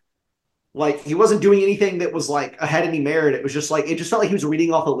he wasn't doing anything that was like had any merit. It was just like it just felt like he was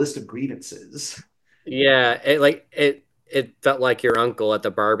reading off a list of grievances. Yeah, it felt like your uncle at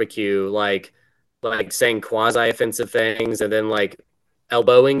the barbecue, like saying quasi offensive things and then like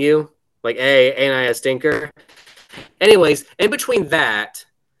elbowing you, like, hey, ain't I a stinker? Anyways, in between that,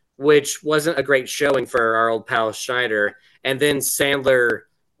 which wasn't a great showing for our old pal Schneider, and then Sandler,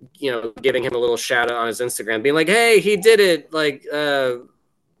 giving him a little shout out on his Instagram, being like, hey, he did it, like,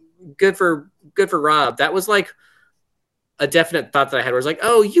 good for Rob. That was like a definite thought that I had, where it's like,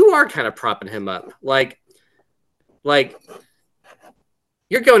 oh, you are kind of propping him up, like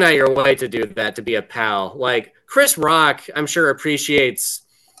you're going out of your way to do that, to be a pal. Like Chris Rock, I'm sure appreciates,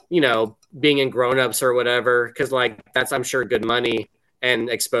 being in Grown Ups or whatever, because like that's, I'm sure, good money and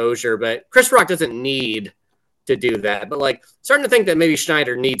exposure. But Chris Rock doesn't need to do that. But like starting to think that maybe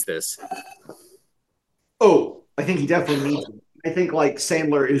Schneider needs this. Oh, I think he definitely needs it. I think like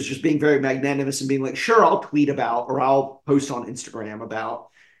Sandler is just being very magnanimous and being like, sure, I'll tweet about or I'll post on Instagram about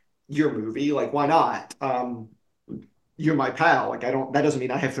your movie. Like, why not? You're my pal. Like, that doesn't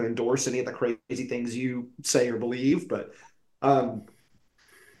mean I have to endorse any of the crazy things you say or believe. But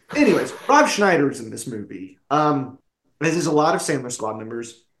anyways, Rob Schneider's in this movie. This is a lot of Sandler Squad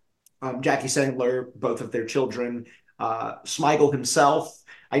members. Jackie Sandler, both of their children, Smigel himself.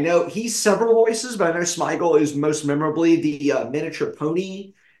 I know he's several voices, but I know Smigel is most memorably the miniature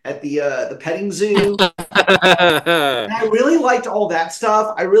pony at the petting zoo. And I really liked all that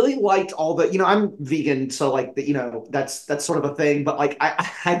stuff. I really liked all the, I'm vegan, so like that's sort of a thing. But like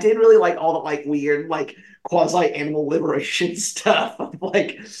I did really like all the like weird like quasi animal liberation stuff.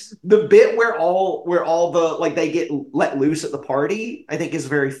 Like the bit where all the like they get let loose at the party, I think is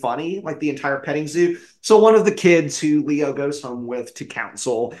very funny. Like the entire petting zoo. So one of the kids who Leo goes home with to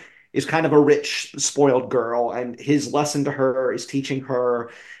counsel is kind of a rich, spoiled girl, and his lesson to her is teaching her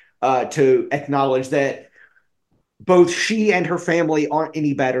to acknowledge that both she and her family aren't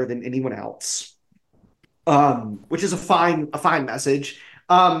any better than anyone else, which is a fine message.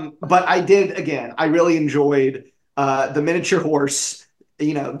 But I really enjoyed the miniature horse,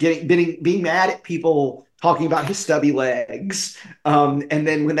 being mad at people talking about his stubby legs, and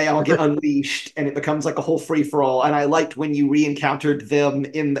then when they all get unleashed and it becomes like a whole free for all. And I liked when you re-encountered them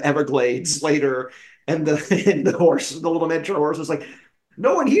in the Everglades later, and the little miniature horse was like,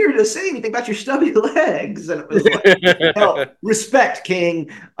 no one here to say anything about your stubby legs. And it was like, no, respect, King.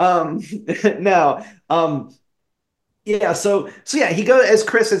 No. Yeah, so yeah, he goes, as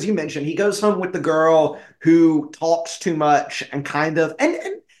Chris, as you mentioned, he goes home with the girl who talks too much and kind of, and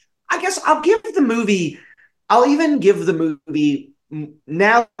I guess I'll even give the movie,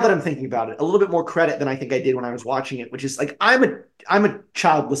 now that I'm thinking about it, a little bit more credit than I think I did when I was watching it, which is like, I'm a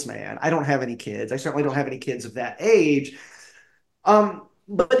childless man. I don't have any kids. I certainly don't have any kids of that age.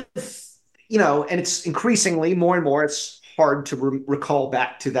 But and it's increasingly more and more, it's hard to recall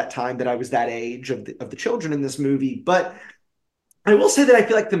back to that time that I was that age of the children in this movie. But I will say that I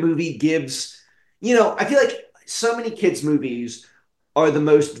feel like the movie gives, I feel like so many kids' movies are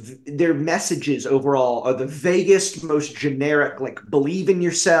their messages overall are the vaguest, most generic, like believe in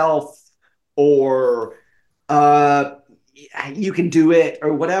yourself or uh, you can do it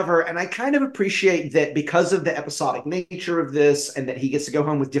or whatever. And I kind of appreciate that because of the episodic nature of this and that he gets to go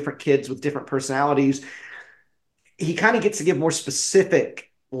home with different kids with different personalities, he kind of gets to give more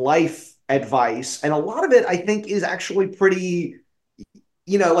specific life advice. And a lot of it, I think, is actually pretty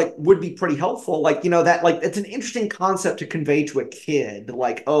like would be pretty helpful. Like, that like it's an interesting concept to convey to a kid.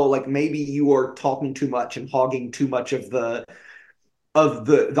 Like, oh, like maybe you are talking too much and hogging too much of the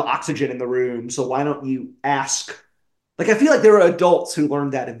oxygen in the room. So why don't you ask? Like, I feel like there are adults who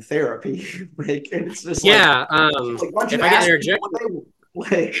learned that in therapy. Like, and it's just Yeah. like why don't If you I can ask interject, people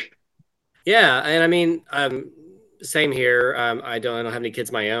what they like? yeah, and I mean, same here. I don't have any kids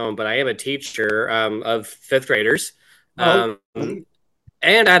of my own, but I am a teacher of fifth graders. Oh, Um,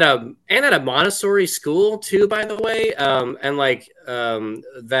 and at a Montessori school too, by the way, and like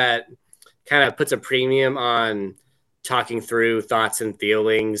that kind of puts a premium on talking through thoughts and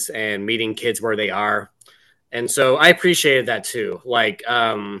feelings and meeting kids where they are, and so I appreciated that too. Like,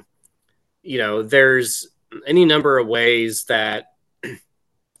 there's any number of ways that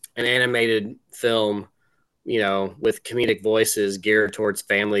an animated film, with comedic voices geared towards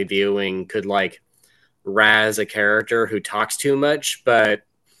family viewing could like razz a character who talks too much, but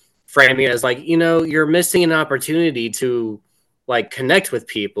framing it as like, you're missing an opportunity to like connect with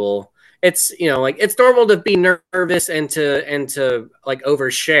people. It's, like it's normal to be nervous and to like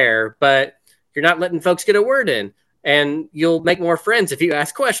overshare, but you're not letting folks get a word in. And you'll make more friends if you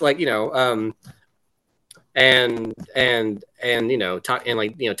ask questions, like,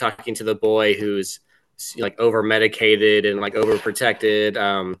 talking to the boy who's like over medicated and like overprotected,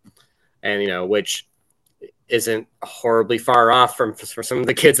 and which isn't horribly far off from for some of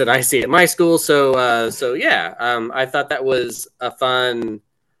the kids that I see at my school. So yeah, I thought that was a fun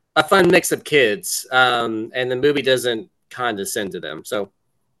mix of kids, and the movie doesn't condescend to them. So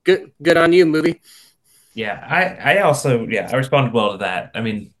good on you, movie. Yeah, I also, yeah, I responded well to that. I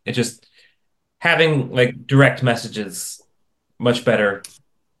mean, it just having like direct messages much better,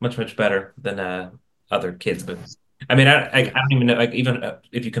 much better than other kids movies. I mean, I don't even know, like, even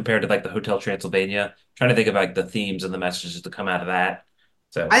if you compare to like the Hotel Transylvania, trying to think of like the themes and the messages to come out of that.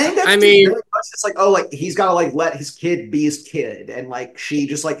 So I think I that's just mean, very much just like, oh, like he's got to like let his kid be his kid, and like she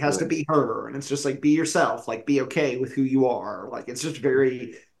just like has to be her, and it's just like be yourself, like be okay with who you are. Like it's just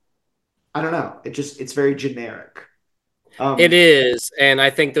very, I don't know, it's very generic. it Um, is, and I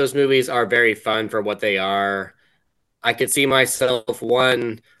think those movies are very fun for what they are. I could see myself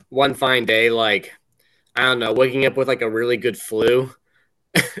one fine day, like I don't know, waking up with like a really good flu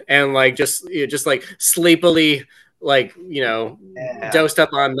and like just like sleepily like yeah, dosed up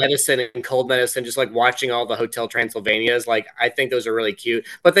on medicine and cold medicine, just like watching all the Hotel Transylvanias. Like I think those are really cute,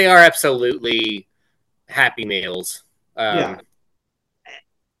 but they are absolutely happy meals. yeah, um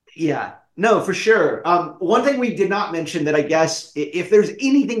yeah. No, for sure. One thing we did not mention that I guess if there's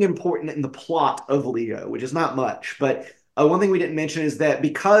anything important in the plot of Leo, which is not much, but one thing we didn't mention is that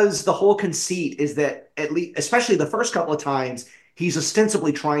because the whole conceit is that at least, especially the first couple of times, he's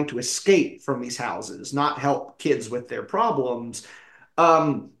ostensibly trying to escape from these houses, not help kids with their problems.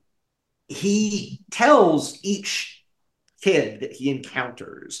 Um, he tells each kid that he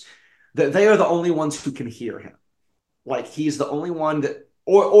encounters that they are the only ones who can hear him. Like he's the only one that,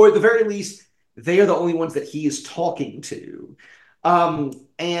 or at the very least, they are the only ones that he is talking to.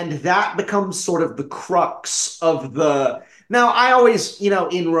 And that becomes sort of the crux of the. Now, I always,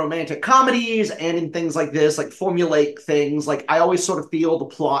 in romantic comedies and in things like this, like formulaic things, like I always sort of feel the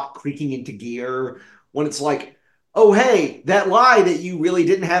plot creaking into gear when it's like, oh, hey, that lie that you really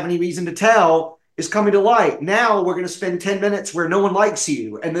didn't have any reason to tell is coming to light. Now we're going to spend 10 minutes where no one likes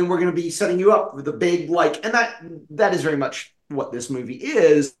you. And then we're going to be setting you up with a big, like, and that is very much what this movie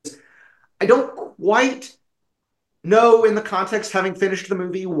is. I don't quite know in the context, having finished the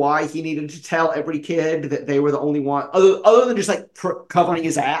movie, why he needed to tell every kid that they were the only one, other than just like covering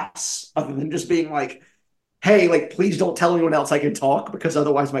his ass, other than just being like, hey, like, please don't tell anyone else I can talk because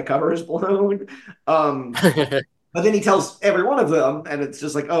otherwise my cover is blown. But then he tells every one of them, and it's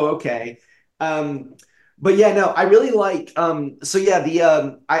just like, oh, okay. Um, but yeah, no, I really like. So yeah, the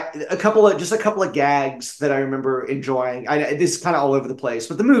a couple of gags that I remember enjoying. This is kind of all over the place,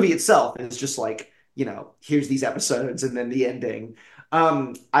 but the movie itself is just like, here's these episodes and then the ending.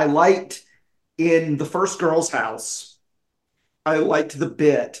 I liked in the first girl's house. I liked the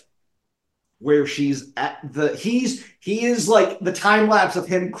bit where she's at he is like the time lapse of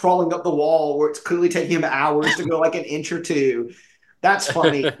him crawling up the wall where it's clearly taking him hours to go like an inch or two. That's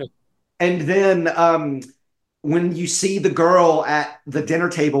funny. And then when you see the girl at the dinner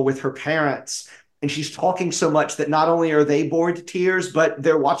table with her parents, and she's talking so much that not only are they bored to tears, but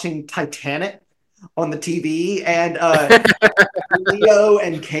they're watching Titanic on the TV. And Leo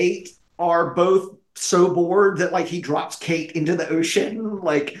and Kate are both so bored that like he drops Kate into the ocean.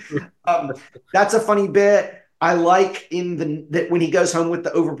 Like that's a funny bit. I like that when he goes home with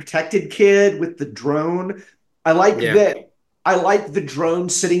the overprotected kid with the drone. I like that. I like the drone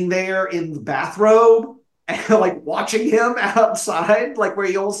sitting there in the bathrobe and like watching him outside, like where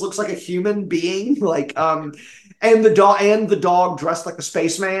he almost looks like a human being, like and the dog dressed like a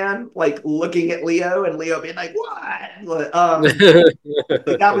spaceman, like looking at Leo and Leo being like, "What?"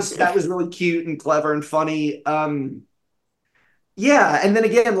 That was really cute and clever and funny. Yeah, and then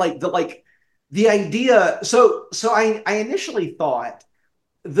again, like the idea. So I initially thought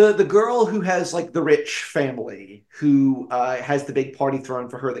the girl who has like the rich family who has the big party thrown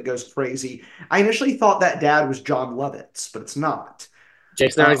for her that goes crazy. I initially thought that dad was John Lovitz, but it's not.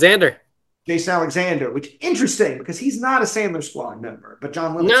 Jason Alexander. Jason Alexander, which interesting because he's not a Sandler Squad member, but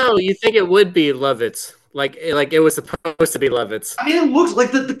John Lovitz. No, you think it would be Lovitz. Like it was supposed to be Lovitz. I mean, it looks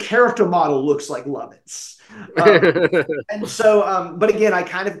like the character model looks like Lovitz. And so, but again, I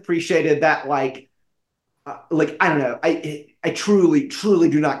kind of appreciated that, like I don't know, I truly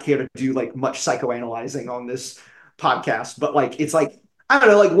do not care to do like much psychoanalyzing on this podcast, but like it's like I don't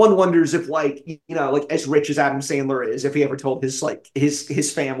know, like one wonders if like like as rich as Adam Sandler is, if he ever told his like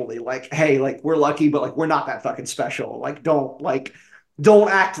his family like, hey, like we're lucky, but like we're not that fucking special. Like don't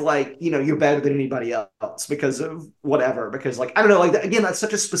act like you're better than anybody else because of whatever. Because like I don't know, like again, that's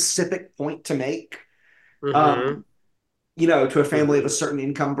such a specific point to make. To a family of a certain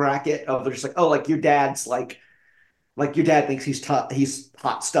income bracket of they're just like, oh, like your dad's like your dad thinks he's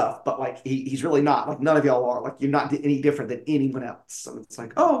hot stuff, but like he's really not. Like none of y'all are. Like you're not any different than anyone else. So it's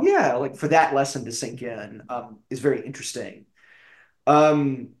like, oh yeah, like for that lesson to sink in is very interesting.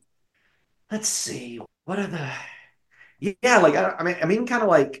 Let's see, what are like I mean kind of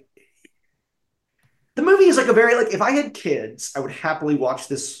like the movie is like a very like if I had kids, I would happily watch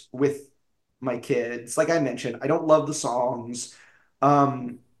this with my kids. Like I mentioned, I don't love the songs.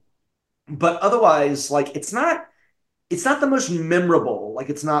 But otherwise, like it's not the most memorable. Like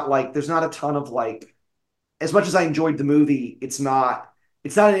it's not like there's not a ton of like as much as I enjoyed the movie, it's not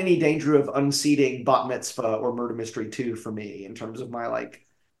in any danger of unseating Bat Mitzvah or Murder Mystery 2 for me in terms of my like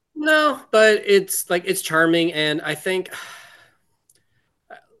no, but it's like it's charming, and I think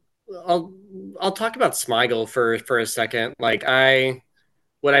I'll talk about Smigel for a second. Like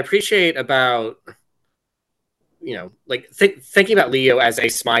what I appreciate about like thinking about Leo as a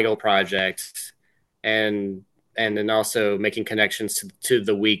Smigel project and then also making connections to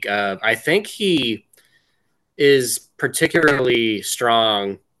the week of, I think he is particularly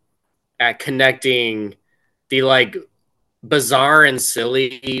strong at connecting the like bizarre and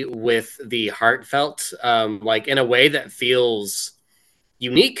silly with the heartfelt, like in a way that feels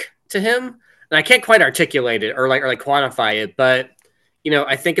unique to him. And I can't quite articulate it or quantify it, but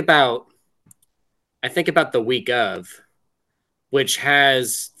I think about the week of, which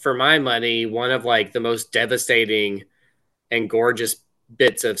has, for my money, one of like the most devastating and gorgeous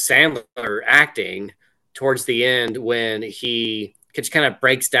bits of Sandler acting towards the end when he just kind of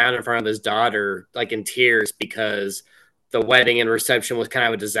breaks down in front of his daughter, like in tears because the wedding and reception was kind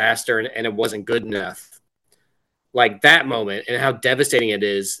of a disaster and it wasn't good enough. Like that moment and how devastating it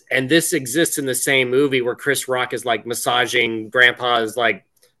is. And this exists in the same movie where Chris Rock is like massaging grandpa's like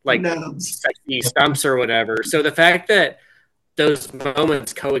sexy stumps or whatever. So the fact that those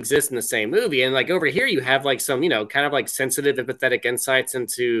moments coexist in the same movie, and like over here you have like some kind of like sensitive empathetic insights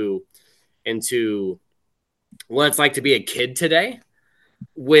into what it's like to be a kid today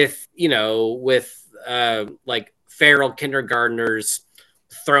with like feral kindergartners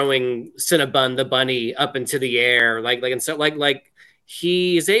throwing Cinnabon the bunny up into the air and so like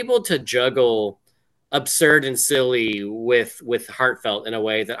he is able to juggle absurd and silly with heartfelt in a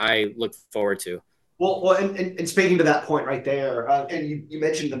way that I look forward to. Well, and speaking to that point right there, and you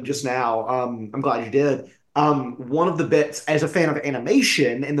mentioned them just now. I'm glad you did. One of the bits, as a fan of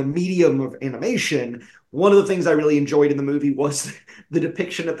animation and the medium of animation, one of the things I really enjoyed in the movie was the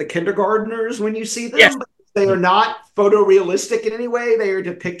depiction of the kindergartners when you see them. Yes. They are not photorealistic in any way. They are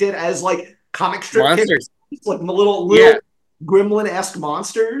depicted as like comic strip monsters, like little gremlin-esque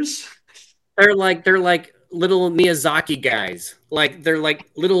monsters. They're like little Miyazaki guys. Like they're like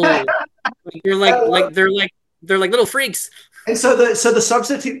little they're like little freaks. And so the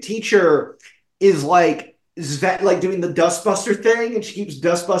substitute teacher is like doing the dustbuster thing, and she keeps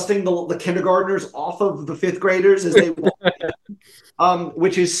dustbusting the kindergartners off of the fifth graders as they walk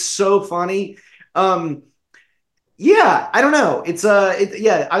which is so funny. Yeah, I don't know.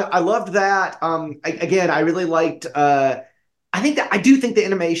 I loved that. Again, I really liked. I do think the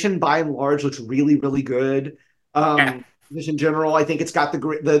animation by and large looks really, really good. Yeah. Just in general, I think it's got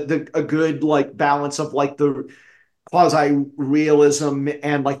the a good like balance of like the quasi realism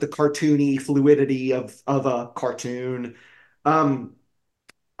and like the cartoony fluidity of a cartoon. Um,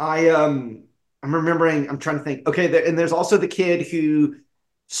 I'm remembering. I'm trying to think. Okay, and there's also the kid who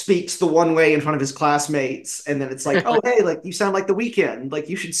speaks the one way in front of his classmates, and then it's like, oh hey, like you sound like The Weeknd. Like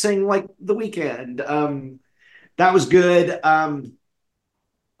you should sing like The Weeknd. That was good. And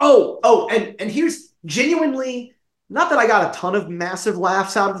here's genuinely not that I got a ton of massive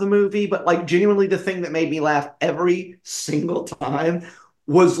laughs out of the movie, but like genuinely the thing that made me laugh every single time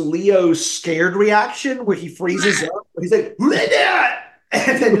was Leo's scared reaction where he freezes up. He's like,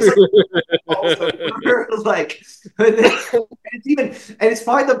 and then just like falls over. Like, and it's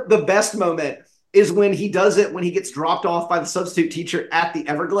probably the best moment is when he does it when he gets dropped off by the substitute teacher at the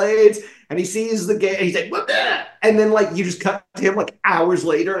Everglades and he sees the game and he's like, what the? And then like you just cut to him like hours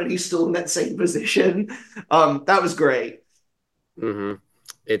later and he's still in that same position. That was great. Mm-hmm.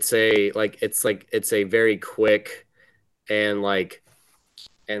 It's a very quick and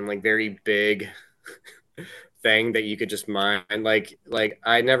very big thing that you could just mind. Like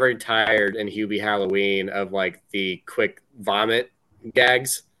I never tired in Hubie Halloween of like the quick vomit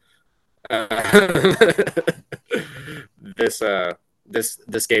gags. This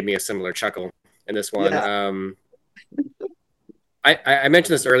this gave me a similar chuckle in this one. Yeah. I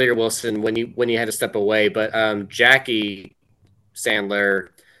mentioned this earlier, Wilson, when you had to step away, but Jackie Sandler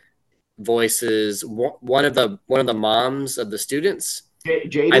voices one of the moms of the students.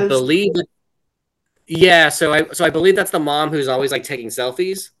 Jada's? I believe. Yeah, so I believe that's the mom who's always like taking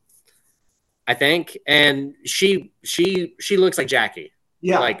selfies. I think, and she looks like Jackie.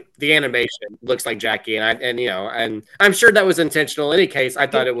 Yeah, like the animation looks like Jackie, and I'm sure that was intentional. In any case, I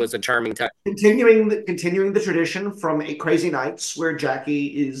thought it was a charming touch. Continuing the tradition from Eight Crazy Nights, where Jackie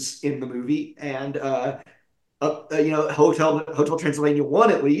is in the movie, and Hotel Transylvania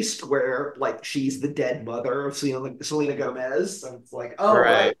 1 at least, where like she's the dead mother of Selena Gomez, and it's like, oh,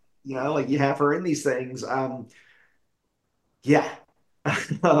 right. Like you have her in these things. Yeah.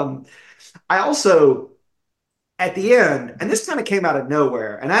 I also at the end, and this kind of came out of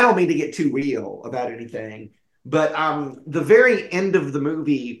nowhere, and I don't mean to get too real about anything, but the very end of the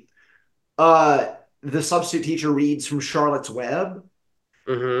movie, the substitute teacher reads from Charlotte's Web.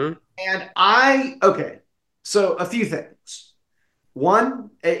 Mm-hmm. And so a few things.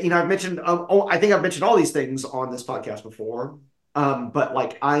 One, I've mentioned, I think I've mentioned all these things on this podcast before, but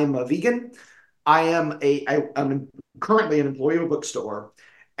like I am a vegan. I'm currently an employee of a bookstore.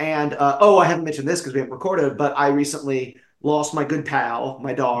 And I haven't mentioned this because we haven't recorded, but I recently lost my good pal,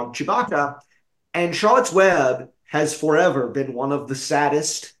 my dog, Chewbacca. And Charlotte's Web has forever been one of the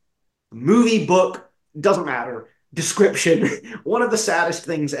saddest movie, book, doesn't matter, description, one of the saddest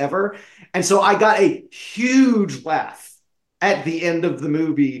things ever. And so I got a huge laugh at the end of the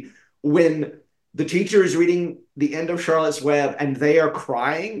movie when the teacher is reading the end of Charlotte's Web and they are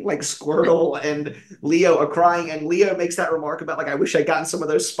crying, like Squirtle and Leo are crying, and Leo makes that remark about like, I wish I'd gotten some of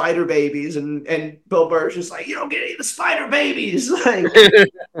those spider babies, and Bill Burr's just like, you don't get any of the spider babies. Like,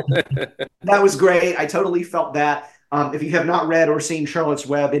 that was great. I totally felt that. If you have not read or seen Charlotte's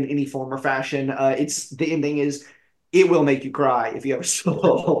Web in any form or fashion, the ending is it will make you cry if you have a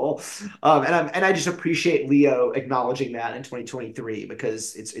soul. And I just appreciate Leo acknowledging that in 2023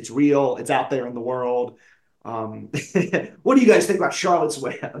 because it's real, it's out there in the world. What do you guys think about Charlotte's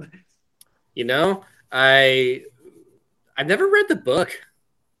Web? I've never read the book.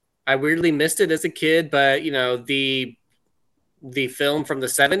 I weirdly missed it as a kid, but the film from the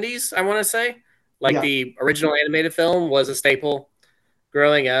 70s, I want to say, the original animated film was a staple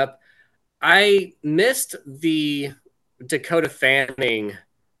growing up. I missed the Dakota Fanning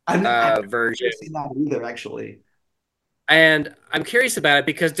version. I've seen that either, actually. And I'm curious about it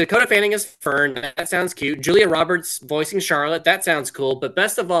because Dakota Fanning is Fern. That sounds cute. Julia Roberts voicing Charlotte. That sounds cool. But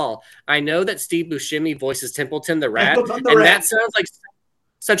best of all, I know that Steve Buscemi voices Templeton the Rat. That sounds like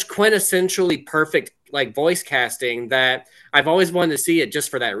such quintessentially perfect like voice casting that I've always wanted to see it just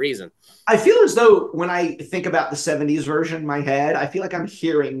for that reason. I feel as though when I think about the 70s version in my head, I feel like I'm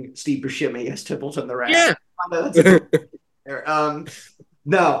hearing Steve Buscemi as Templeton the Rat. Yeah.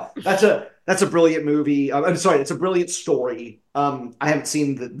 No, that's that's a brilliant movie. I'm sorry, it's a brilliant story. I haven't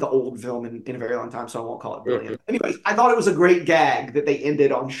seen the old film in a very long time, so I won't call it Mhm. brilliant. Anyways, I thought it was a great gag that they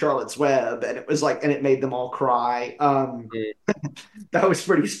ended on Charlotte's Web, and it was like, and it made them all cry. That was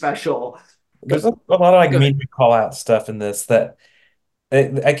pretty special. There's a lot of like Go ahead. mean call out stuff in this that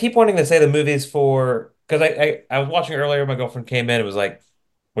I keep wanting to say the movie's for because I was watching earlier. My girlfriend came in. It was like,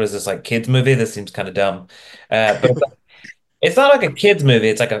 what is this like kids movie? This seems kind of dumb, but it's not like a kids movie.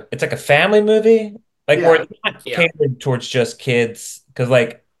 It's like a family movie, like where Yeah, it's not Yeah. catered towards just kids. Because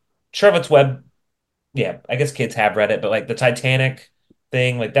like Charlotte's Web, yeah, I guess kids have read it, but like the Titanic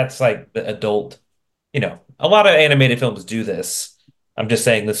thing, like that's like the adult. A lot of animated films do this. I'm just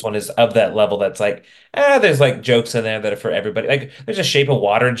saying this one is of that level that's like, there's like jokes in there that are for everybody. Like there's a Shape of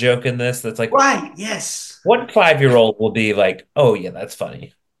Water joke in this that's like, right. Yes. what 5-year-old will be like, oh yeah, that's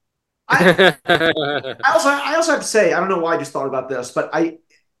funny. I I also have to say, I don't know why I just thought about this, but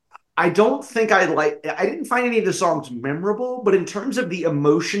I don't think I didn't find any of the songs memorable, but in terms of the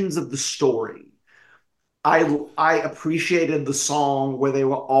emotions of the story, I appreciated the song where they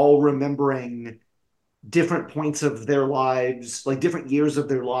were all remembering different points of their lives, like different years of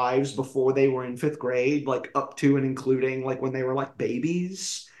their lives before they were in fifth grade, like up to and including like when they were like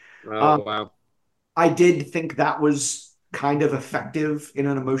babies. Oh Um, wow. I did think that was kind of effective in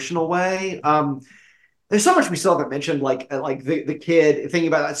an emotional way. There's so much we still haven't mentioned, like the kid thinking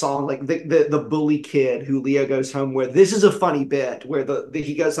about that song, like the bully kid who Leo goes home with. This is a funny bit where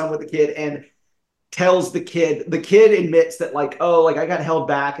he goes home with the kid and tells the kid admits that like, oh, like I got held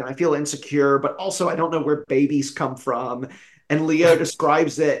back and I feel insecure, but also I don't know where babies come from. And Leo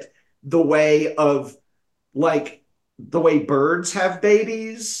describes it the way of like the way birds have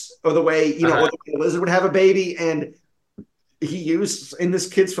babies, or the way, or Uh-huh. the way a lizard would have a baby. And he uses in this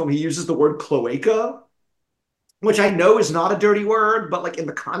kid's film, he uses the word cloaca, which I know is not a dirty word, but like in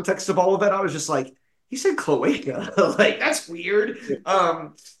the context of all of it, I was just like, he said cloaca. Like that's weird.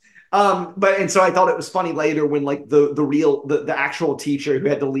 But and so I thought it was funny later when like the actual teacher who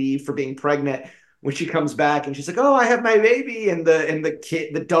had to leave for being pregnant, when she comes back and she's like, "Oh, I have my baby," and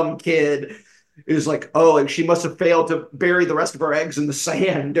the dumb kid is like, "Oh, like she must have failed to bury the rest of her eggs in the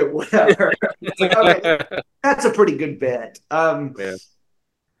sand or whatever." It's like, okay, that's a pretty good bit. Yeah.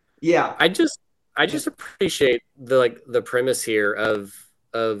 Yeah, I just I just appreciate the premise here of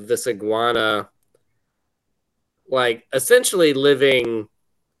this iguana like essentially living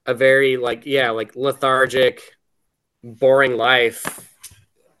a very like lethargic, boring life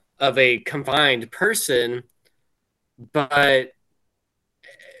of a confined person, but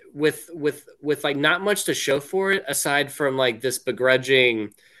with like not much to show for it aside from like this begrudging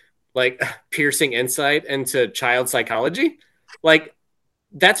like piercing insight into child psychology. Like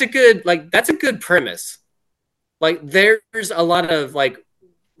that's a good premise. Like there's a lot of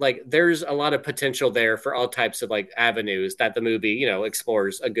there's a lot of potential there for all types of like avenues that the movie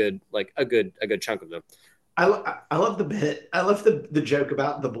explores a good chunk of them. I love the bit. I love the joke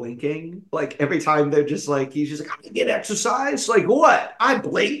about the blinking. Like every time they're just like, he's just like, I get exercise. Like what? I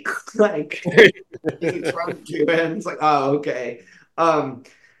blink. Like he's running to him. It's like, oh, okay. Um,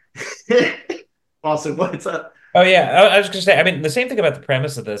 Austin, what's up? Oh yeah, I was just gonna say. I mean, the same thing about the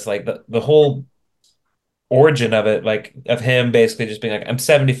premise of this, like the whole origin of it, like of him basically just being like, "I'm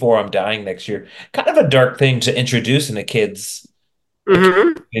 74, I'm dying next year." Kind of a dark thing to introduce in a kid's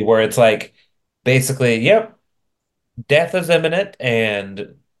Mm-hmm. movie where it's like, basically, yep, death is imminent,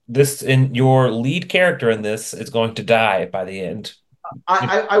 and this in your lead character in this is going to die by the end.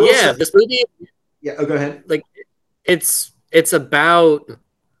 I will say, Yeah, this movie yeah. Oh, go ahead. like it's about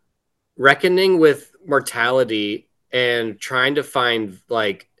reckoning with mortality and trying to find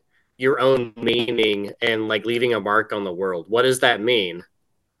like your own meaning and like leaving a mark on the world. What does that mean?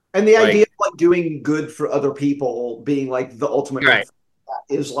 And the idea Like, of like doing good for other people being like the ultimate right.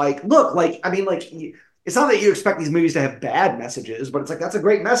 is like, look, like I mean, like it's not that you expect these movies to have bad messages, but it's like that's a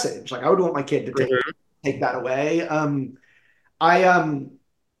great message. Like I would want my kid to Mhm. take that away. I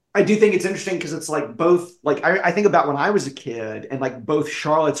I do think it's interesting because it's like both like I think about when I was a kid and like both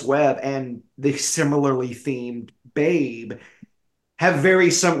Charlotte's Web and the similarly themed Babe have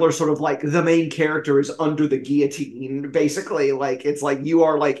very similar sort of like the main character is under the guillotine basically. Like it's like you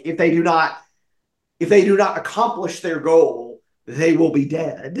are like if they do not accomplish their goal, they will be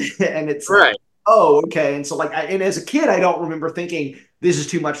dead. And it's like, Right. oh, okay. And so like and as a kid I don't remember thinking this is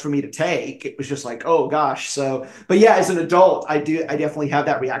too much for me to take. It was just like, oh gosh. So but yeah, as an adult I definitely have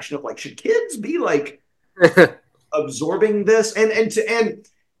that reaction of like, should kids be like absorbing this? And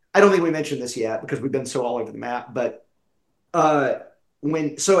I don't think we mentioned this yet because we've been so all over the map, but uh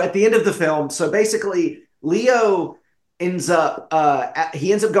when so at the end of the film, so basically Leo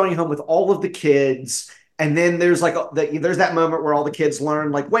he ends up going home with all of the kids. And then there's there's that moment where all the kids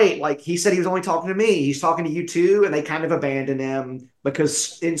learn, like, wait, like he said he was only talking to me. He's talking to you too. And they kind of abandon him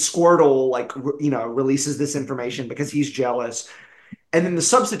because in Squirtle, like, releases this information because he's jealous. And then the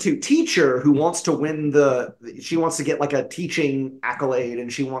substitute teacher who wants to she wants to get like a teaching accolade,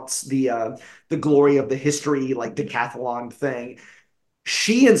 and she wants the glory of the history, like decathlon thing.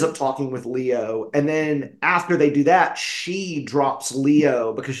 She ends up talking with Leo, and then after they do that, she drops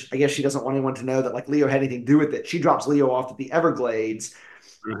Leo because I guess she doesn't want anyone to know that like Leo had anything to do with it. She drops Leo off at the Everglades.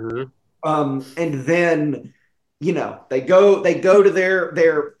 Mm-hmm. And then they go to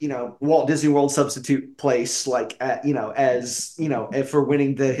their Walt Disney World substitute place, like as for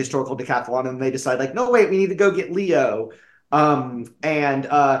winning the historical decathlon, and they decide like, no, wait, we need to go get Leo. And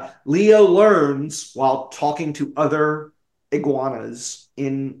Leo learns while talking to other iguanas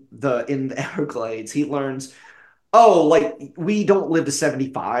in the Everglades. He learns, oh, like we don't live to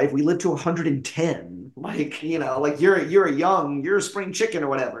 75, we live to 110. Like, like you're a spring chicken or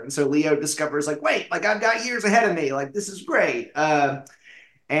whatever. And so Leo discovers like, wait, like I've got years ahead of me, like this is great. And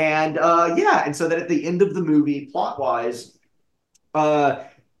so that at the end of the movie, plot wise,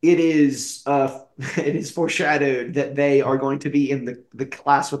 it is it is foreshadowed that they are going to be in the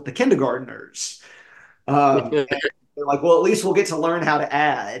class with the kindergartners. And they're like, well, at least we'll get to learn how to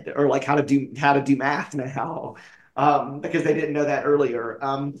add, or like how to do math now, because they didn't know that earlier.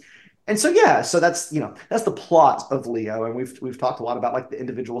 And so so that's that's the plot of Leo, and we've talked a lot about like the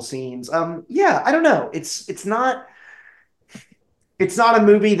individual scenes. I don't know. It's not a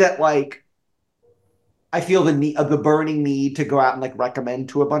movie that like I feel the burning need to go out and like recommend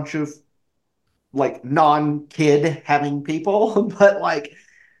to a bunch of like non-kid having people, but like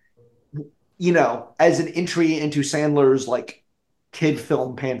as an entry into Sandler's like kid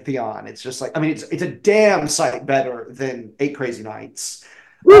film pantheon, it's just like, I mean, it's a damn sight better than Eight Crazy Nights.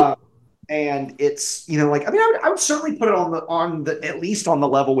 And it's, like, I mean, I would certainly put it on the at least on the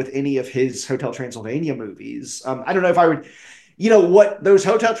level with any of his Hotel Transylvania movies. I don't know if I would, what those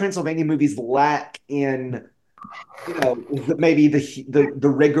Hotel Transylvania movies lack in, maybe the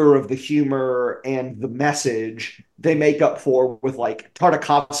rigor of the humor and the message, they make up for with like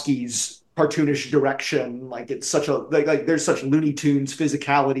Tartakovsky's cartoonish direction. Like it's such a like there's such Looney Tunes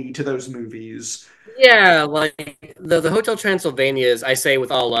physicality to those movies. Yeah, like the Hotel Transylvanias, I say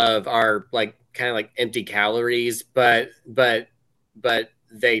with all love, are like kind of like empty calories, but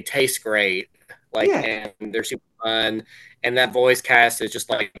they taste great. Like, and they're super fun, and that voice cast is just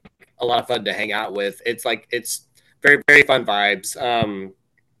like a lot of fun to hang out with. It's very, very fun vibes.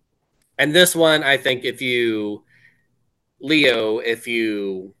 And this one, I think if you meet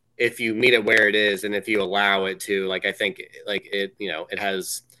it where it is, and if you allow it to, like, I think like it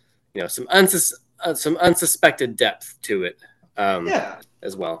has some unsuspected depth to it,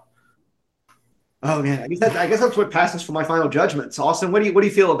 as well. Oh man, I guess that's what passes for my final judgments. Austin, what do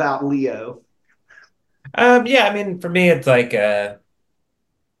you feel about Leo? I mean, for me, it's like I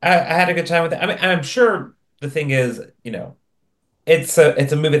had a good time with it. I mean, I'm sure the thing is, it's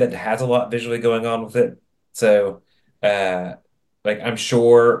a movie that has a lot visually going on with it. So, uh, like I'm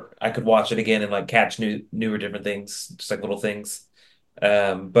sure I could watch it again and like catch newer different things, just like little things.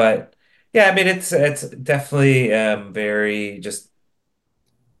 But yeah, I mean, it's definitely very just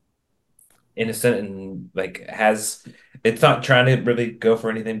innocent and like it's not trying to really go for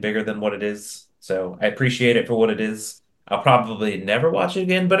anything bigger than what it is. So I appreciate it for what it is. I'll probably never watch it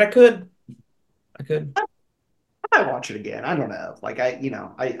again, but I could. I could. I might watch it again. I don't know. Like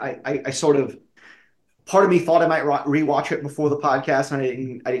I sort of, part of me thought I might rewatch it before the podcast, and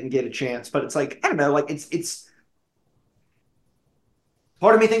I didn't get a chance. But it's like, I don't know. Like it's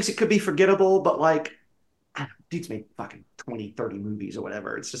part of me thinks it could be forgettable, but like, dude's made fucking 20, 30 movies or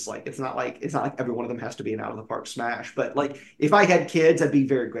whatever. It's just like, it's not like every one of them has to be an out of the park smash. But like, if I had kids, I'd be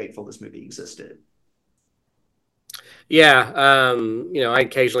very grateful this movie existed. Yeah, I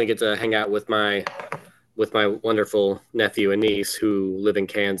occasionally get to hang out with my wonderful nephew and niece who live in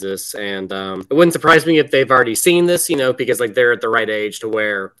Kansas, and it wouldn't surprise me if they've already seen this, because like they're at the right age to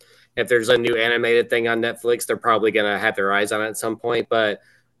where if there's a new animated thing on Netflix, they're probably gonna have their eyes on it at some point. But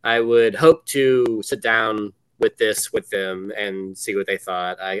I would hope to sit down with this with them and see what they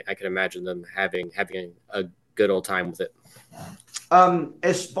thought. I can imagine them having a good old time with it.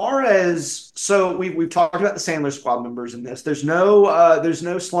 As far as, so we've talked about the Sandler Squad members in this. There's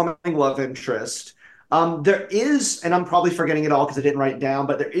no slumming love interest. There is, and I'm probably forgetting it all because I didn't write it down,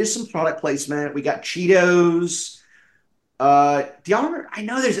 but there is some product placement. We got Cheetos. Do y'all remember? I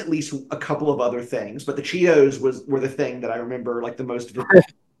know there's at least a couple of other things, but the Cheetos were the thing that I remember like the most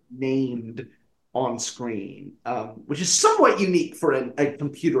named. on screen, which is somewhat unique for a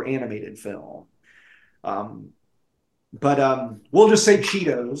computer animated film. But we'll just say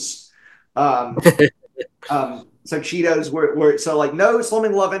Cheetos. Um, so Cheetos were so like no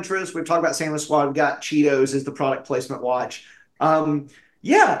slumming love interest. We've talked about Sandler Squad. We got Cheetos as the product placement watch.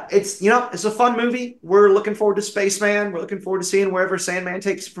 Yeah, it's it's a fun movie. We're looking forward to Spaceman. We're looking forward to seeing wherever Sandman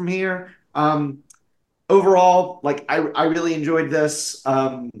takes it from here. Overall, like I really enjoyed this.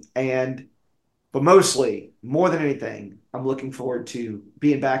 But mostly, more than anything, I'm looking forward to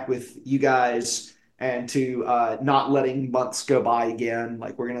being back with you guys and to not letting months go by again.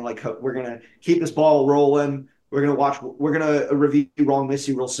 Like we're gonna keep this ball rolling. We're gonna review Wrong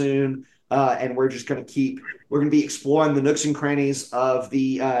Missy real soon, and we're gonna be exploring the nooks and crannies of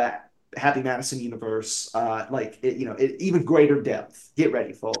the Happy Madison universe, even greater depth. Get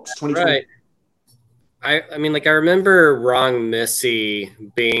ready, folks. 2020. Right. I mean, like I remember Wrong Missy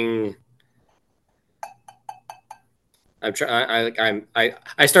being.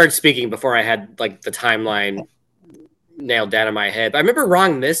 I started speaking before I had like the timeline nailed down in my head. But I remember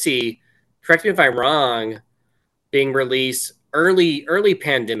Wrong Missy, correct me if I'm wrong, being released early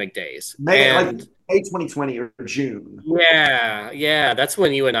pandemic days. May 2020 or June. Yeah, that's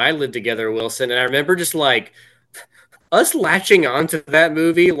when you and I lived together, Wilson. And I remember just like us latching onto that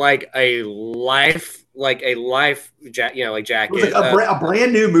movie like a life jacket. It was like a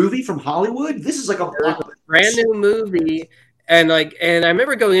brand new movie from Hollywood. This is like a brand new movie, and I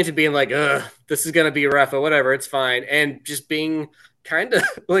remember going into being like, "Ugh, this is gonna be rough," or whatever. It's fine, and just being kind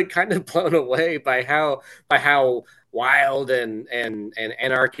of blown away by how wild and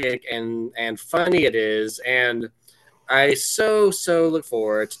anarchic and funny it is. And I so look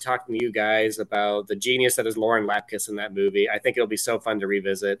forward to talking to you guys about the genius that is Lauren Lapkus in that movie. I think it'll be so fun to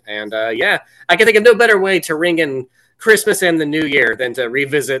revisit. And I can think of no better way to ring in Christmas and the New Year than to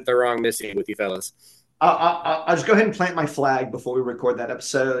revisit The Wrong Missy with you fellas. I'll just go ahead and plant my flag before we record that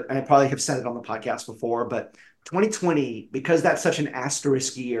episode. And I probably have said it on the podcast before, but 2020, because that's such an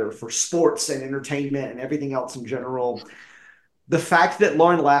asterisk year for sports and entertainment and everything else in general, the fact that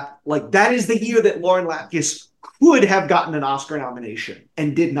that is the year that Lauren Lapkus could have gotten an Oscar nomination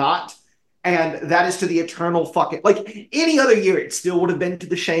and did not. And that is to the eternal fucking, like any other year, it still would have been to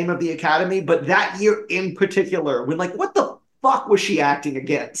the shame of the Academy. But that year in particular, when like, what the fuck was she acting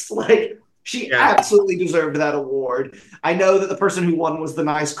against? Like, she absolutely deserved that award. I know that the person who won was the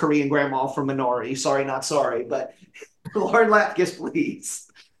nice Korean grandma from Minari. Sorry, not sorry, but Lauren Lapkus, please.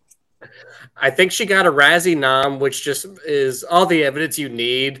 I think she got a Razzie nom, which just is all the evidence you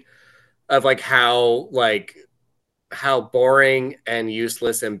need of like how boring and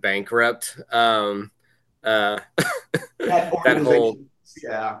useless and bankrupt that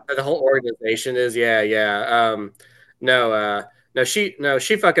whole organization is.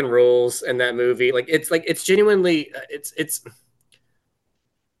 She fucking rules in that movie. It's genuinely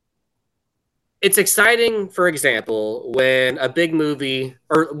it's exciting, for example, when a big movie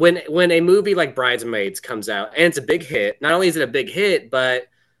or when a movie like Bridesmaids comes out and it's a big hit. Not only is it a big hit, but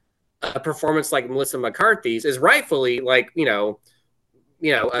a performance like Melissa McCarthy's is rightfully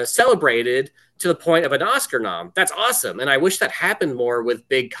celebrated to the point of an Oscar nom. That's awesome. And I wish that happened more with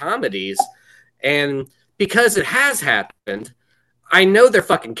big comedies. And because it has happened, I know they're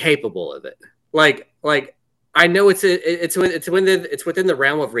fucking capable of it. Like I know it's within the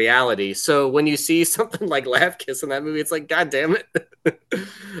realm of reality. So when you see something like Laugh Kiss in that movie, it's like, God damn it.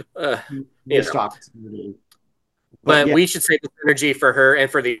 But we should save this energy for her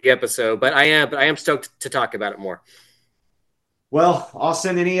and for the episode. But I am stoked to talk about it more. Well,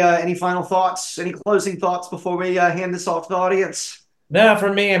 Austin, any final thoughts? Any closing thoughts before we hand this off to the audience? No,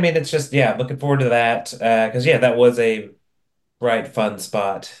 for me, I mean, it's just looking forward to that because that was a bright, fun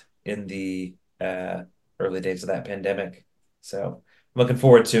spot in the early days of that pandemic. So I'm looking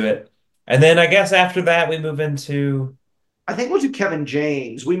forward to it. And then I guess after that we move into. I think we'll do Kevin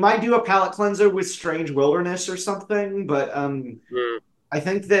James. We might do a palate cleanser with Strange Wilderness or something, but I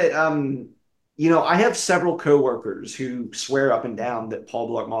think that I have several coworkers who swear up and down that Paul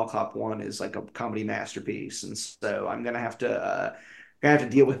Blart Mall Cop 1 is like a comedy masterpiece, and so I'm gonna have to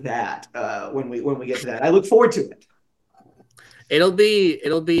deal with that when we get to that. I look forward to it. It'll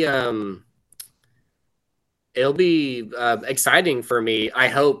be exciting for me, I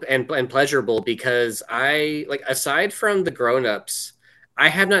hope, and pleasurable, because aside from the grown-ups, I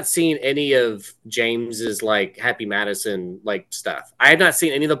have not seen any of James's like Happy Madison like stuff. I have not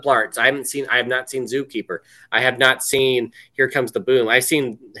seen any of the Blarts. I have not seen Zookeeper. I have not seen Here Comes the Boom. I've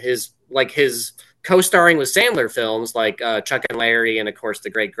seen his co-starring with Sandler films like Chuck and Larry and of course the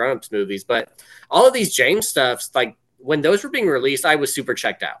great grown-ups movies. But all of these James stuffs, like when those were being released, I was super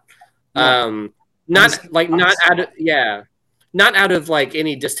checked out. Yeah. not out of not out of like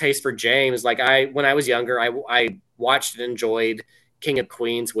any distaste for James. Like when I was younger, I watched and enjoyed King of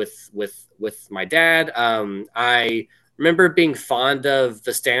Queens with my dad. I remember being fond of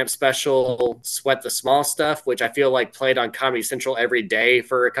the stand-up special Sweat the Small Stuff, which I feel like played on Comedy Central every day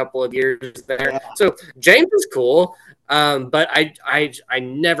for a couple of years there. Yeah. So James is cool, but I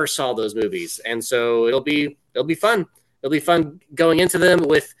never saw those movies, and so it'll be fun. It'll be fun going into them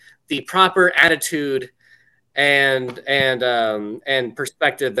with the proper attitude and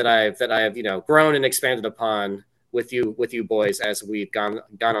perspective that I've grown and expanded upon with you boys as we've gone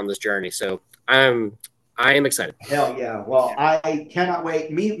on this journey. So I am excited. Hell yeah. Well, I cannot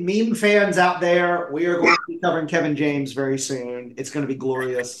wait. Meme fans out there, we are going to be covering Kevin James very soon. It's going to be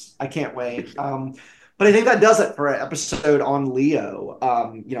glorious. I can't wait. But I think that does it for an episode on Leo.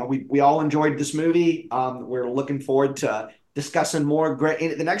 We all enjoyed this movie. We're looking forward to discussing more.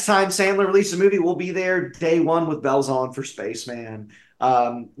 Great. The next time Sandler releases a movie, we'll be there day one with bells on for Spaceman.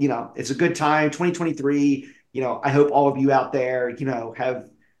 It's a good time. 2023. I hope all of you out there,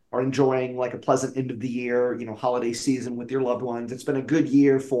 are enjoying like a pleasant end of the year, holiday season with your loved ones. It's been a good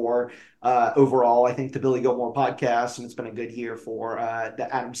year for overall, I think, the Billy Gilmore podcast, and it's been a good year for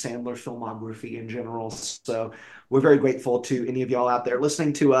the Adam Sandler filmography in general. So we're very grateful to any of y'all out there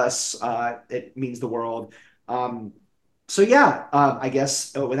listening to us. It means the world. I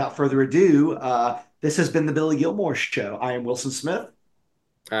guess without further ado, this has been the Billy Gilmore Show. I am Wilson Smith.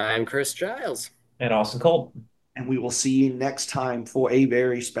 I'm Chris Giles. And Austin Colt. And we will see you next time for a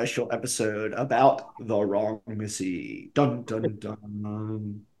very special episode about the wrong Missy. Dun, dun,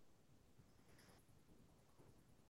 dun.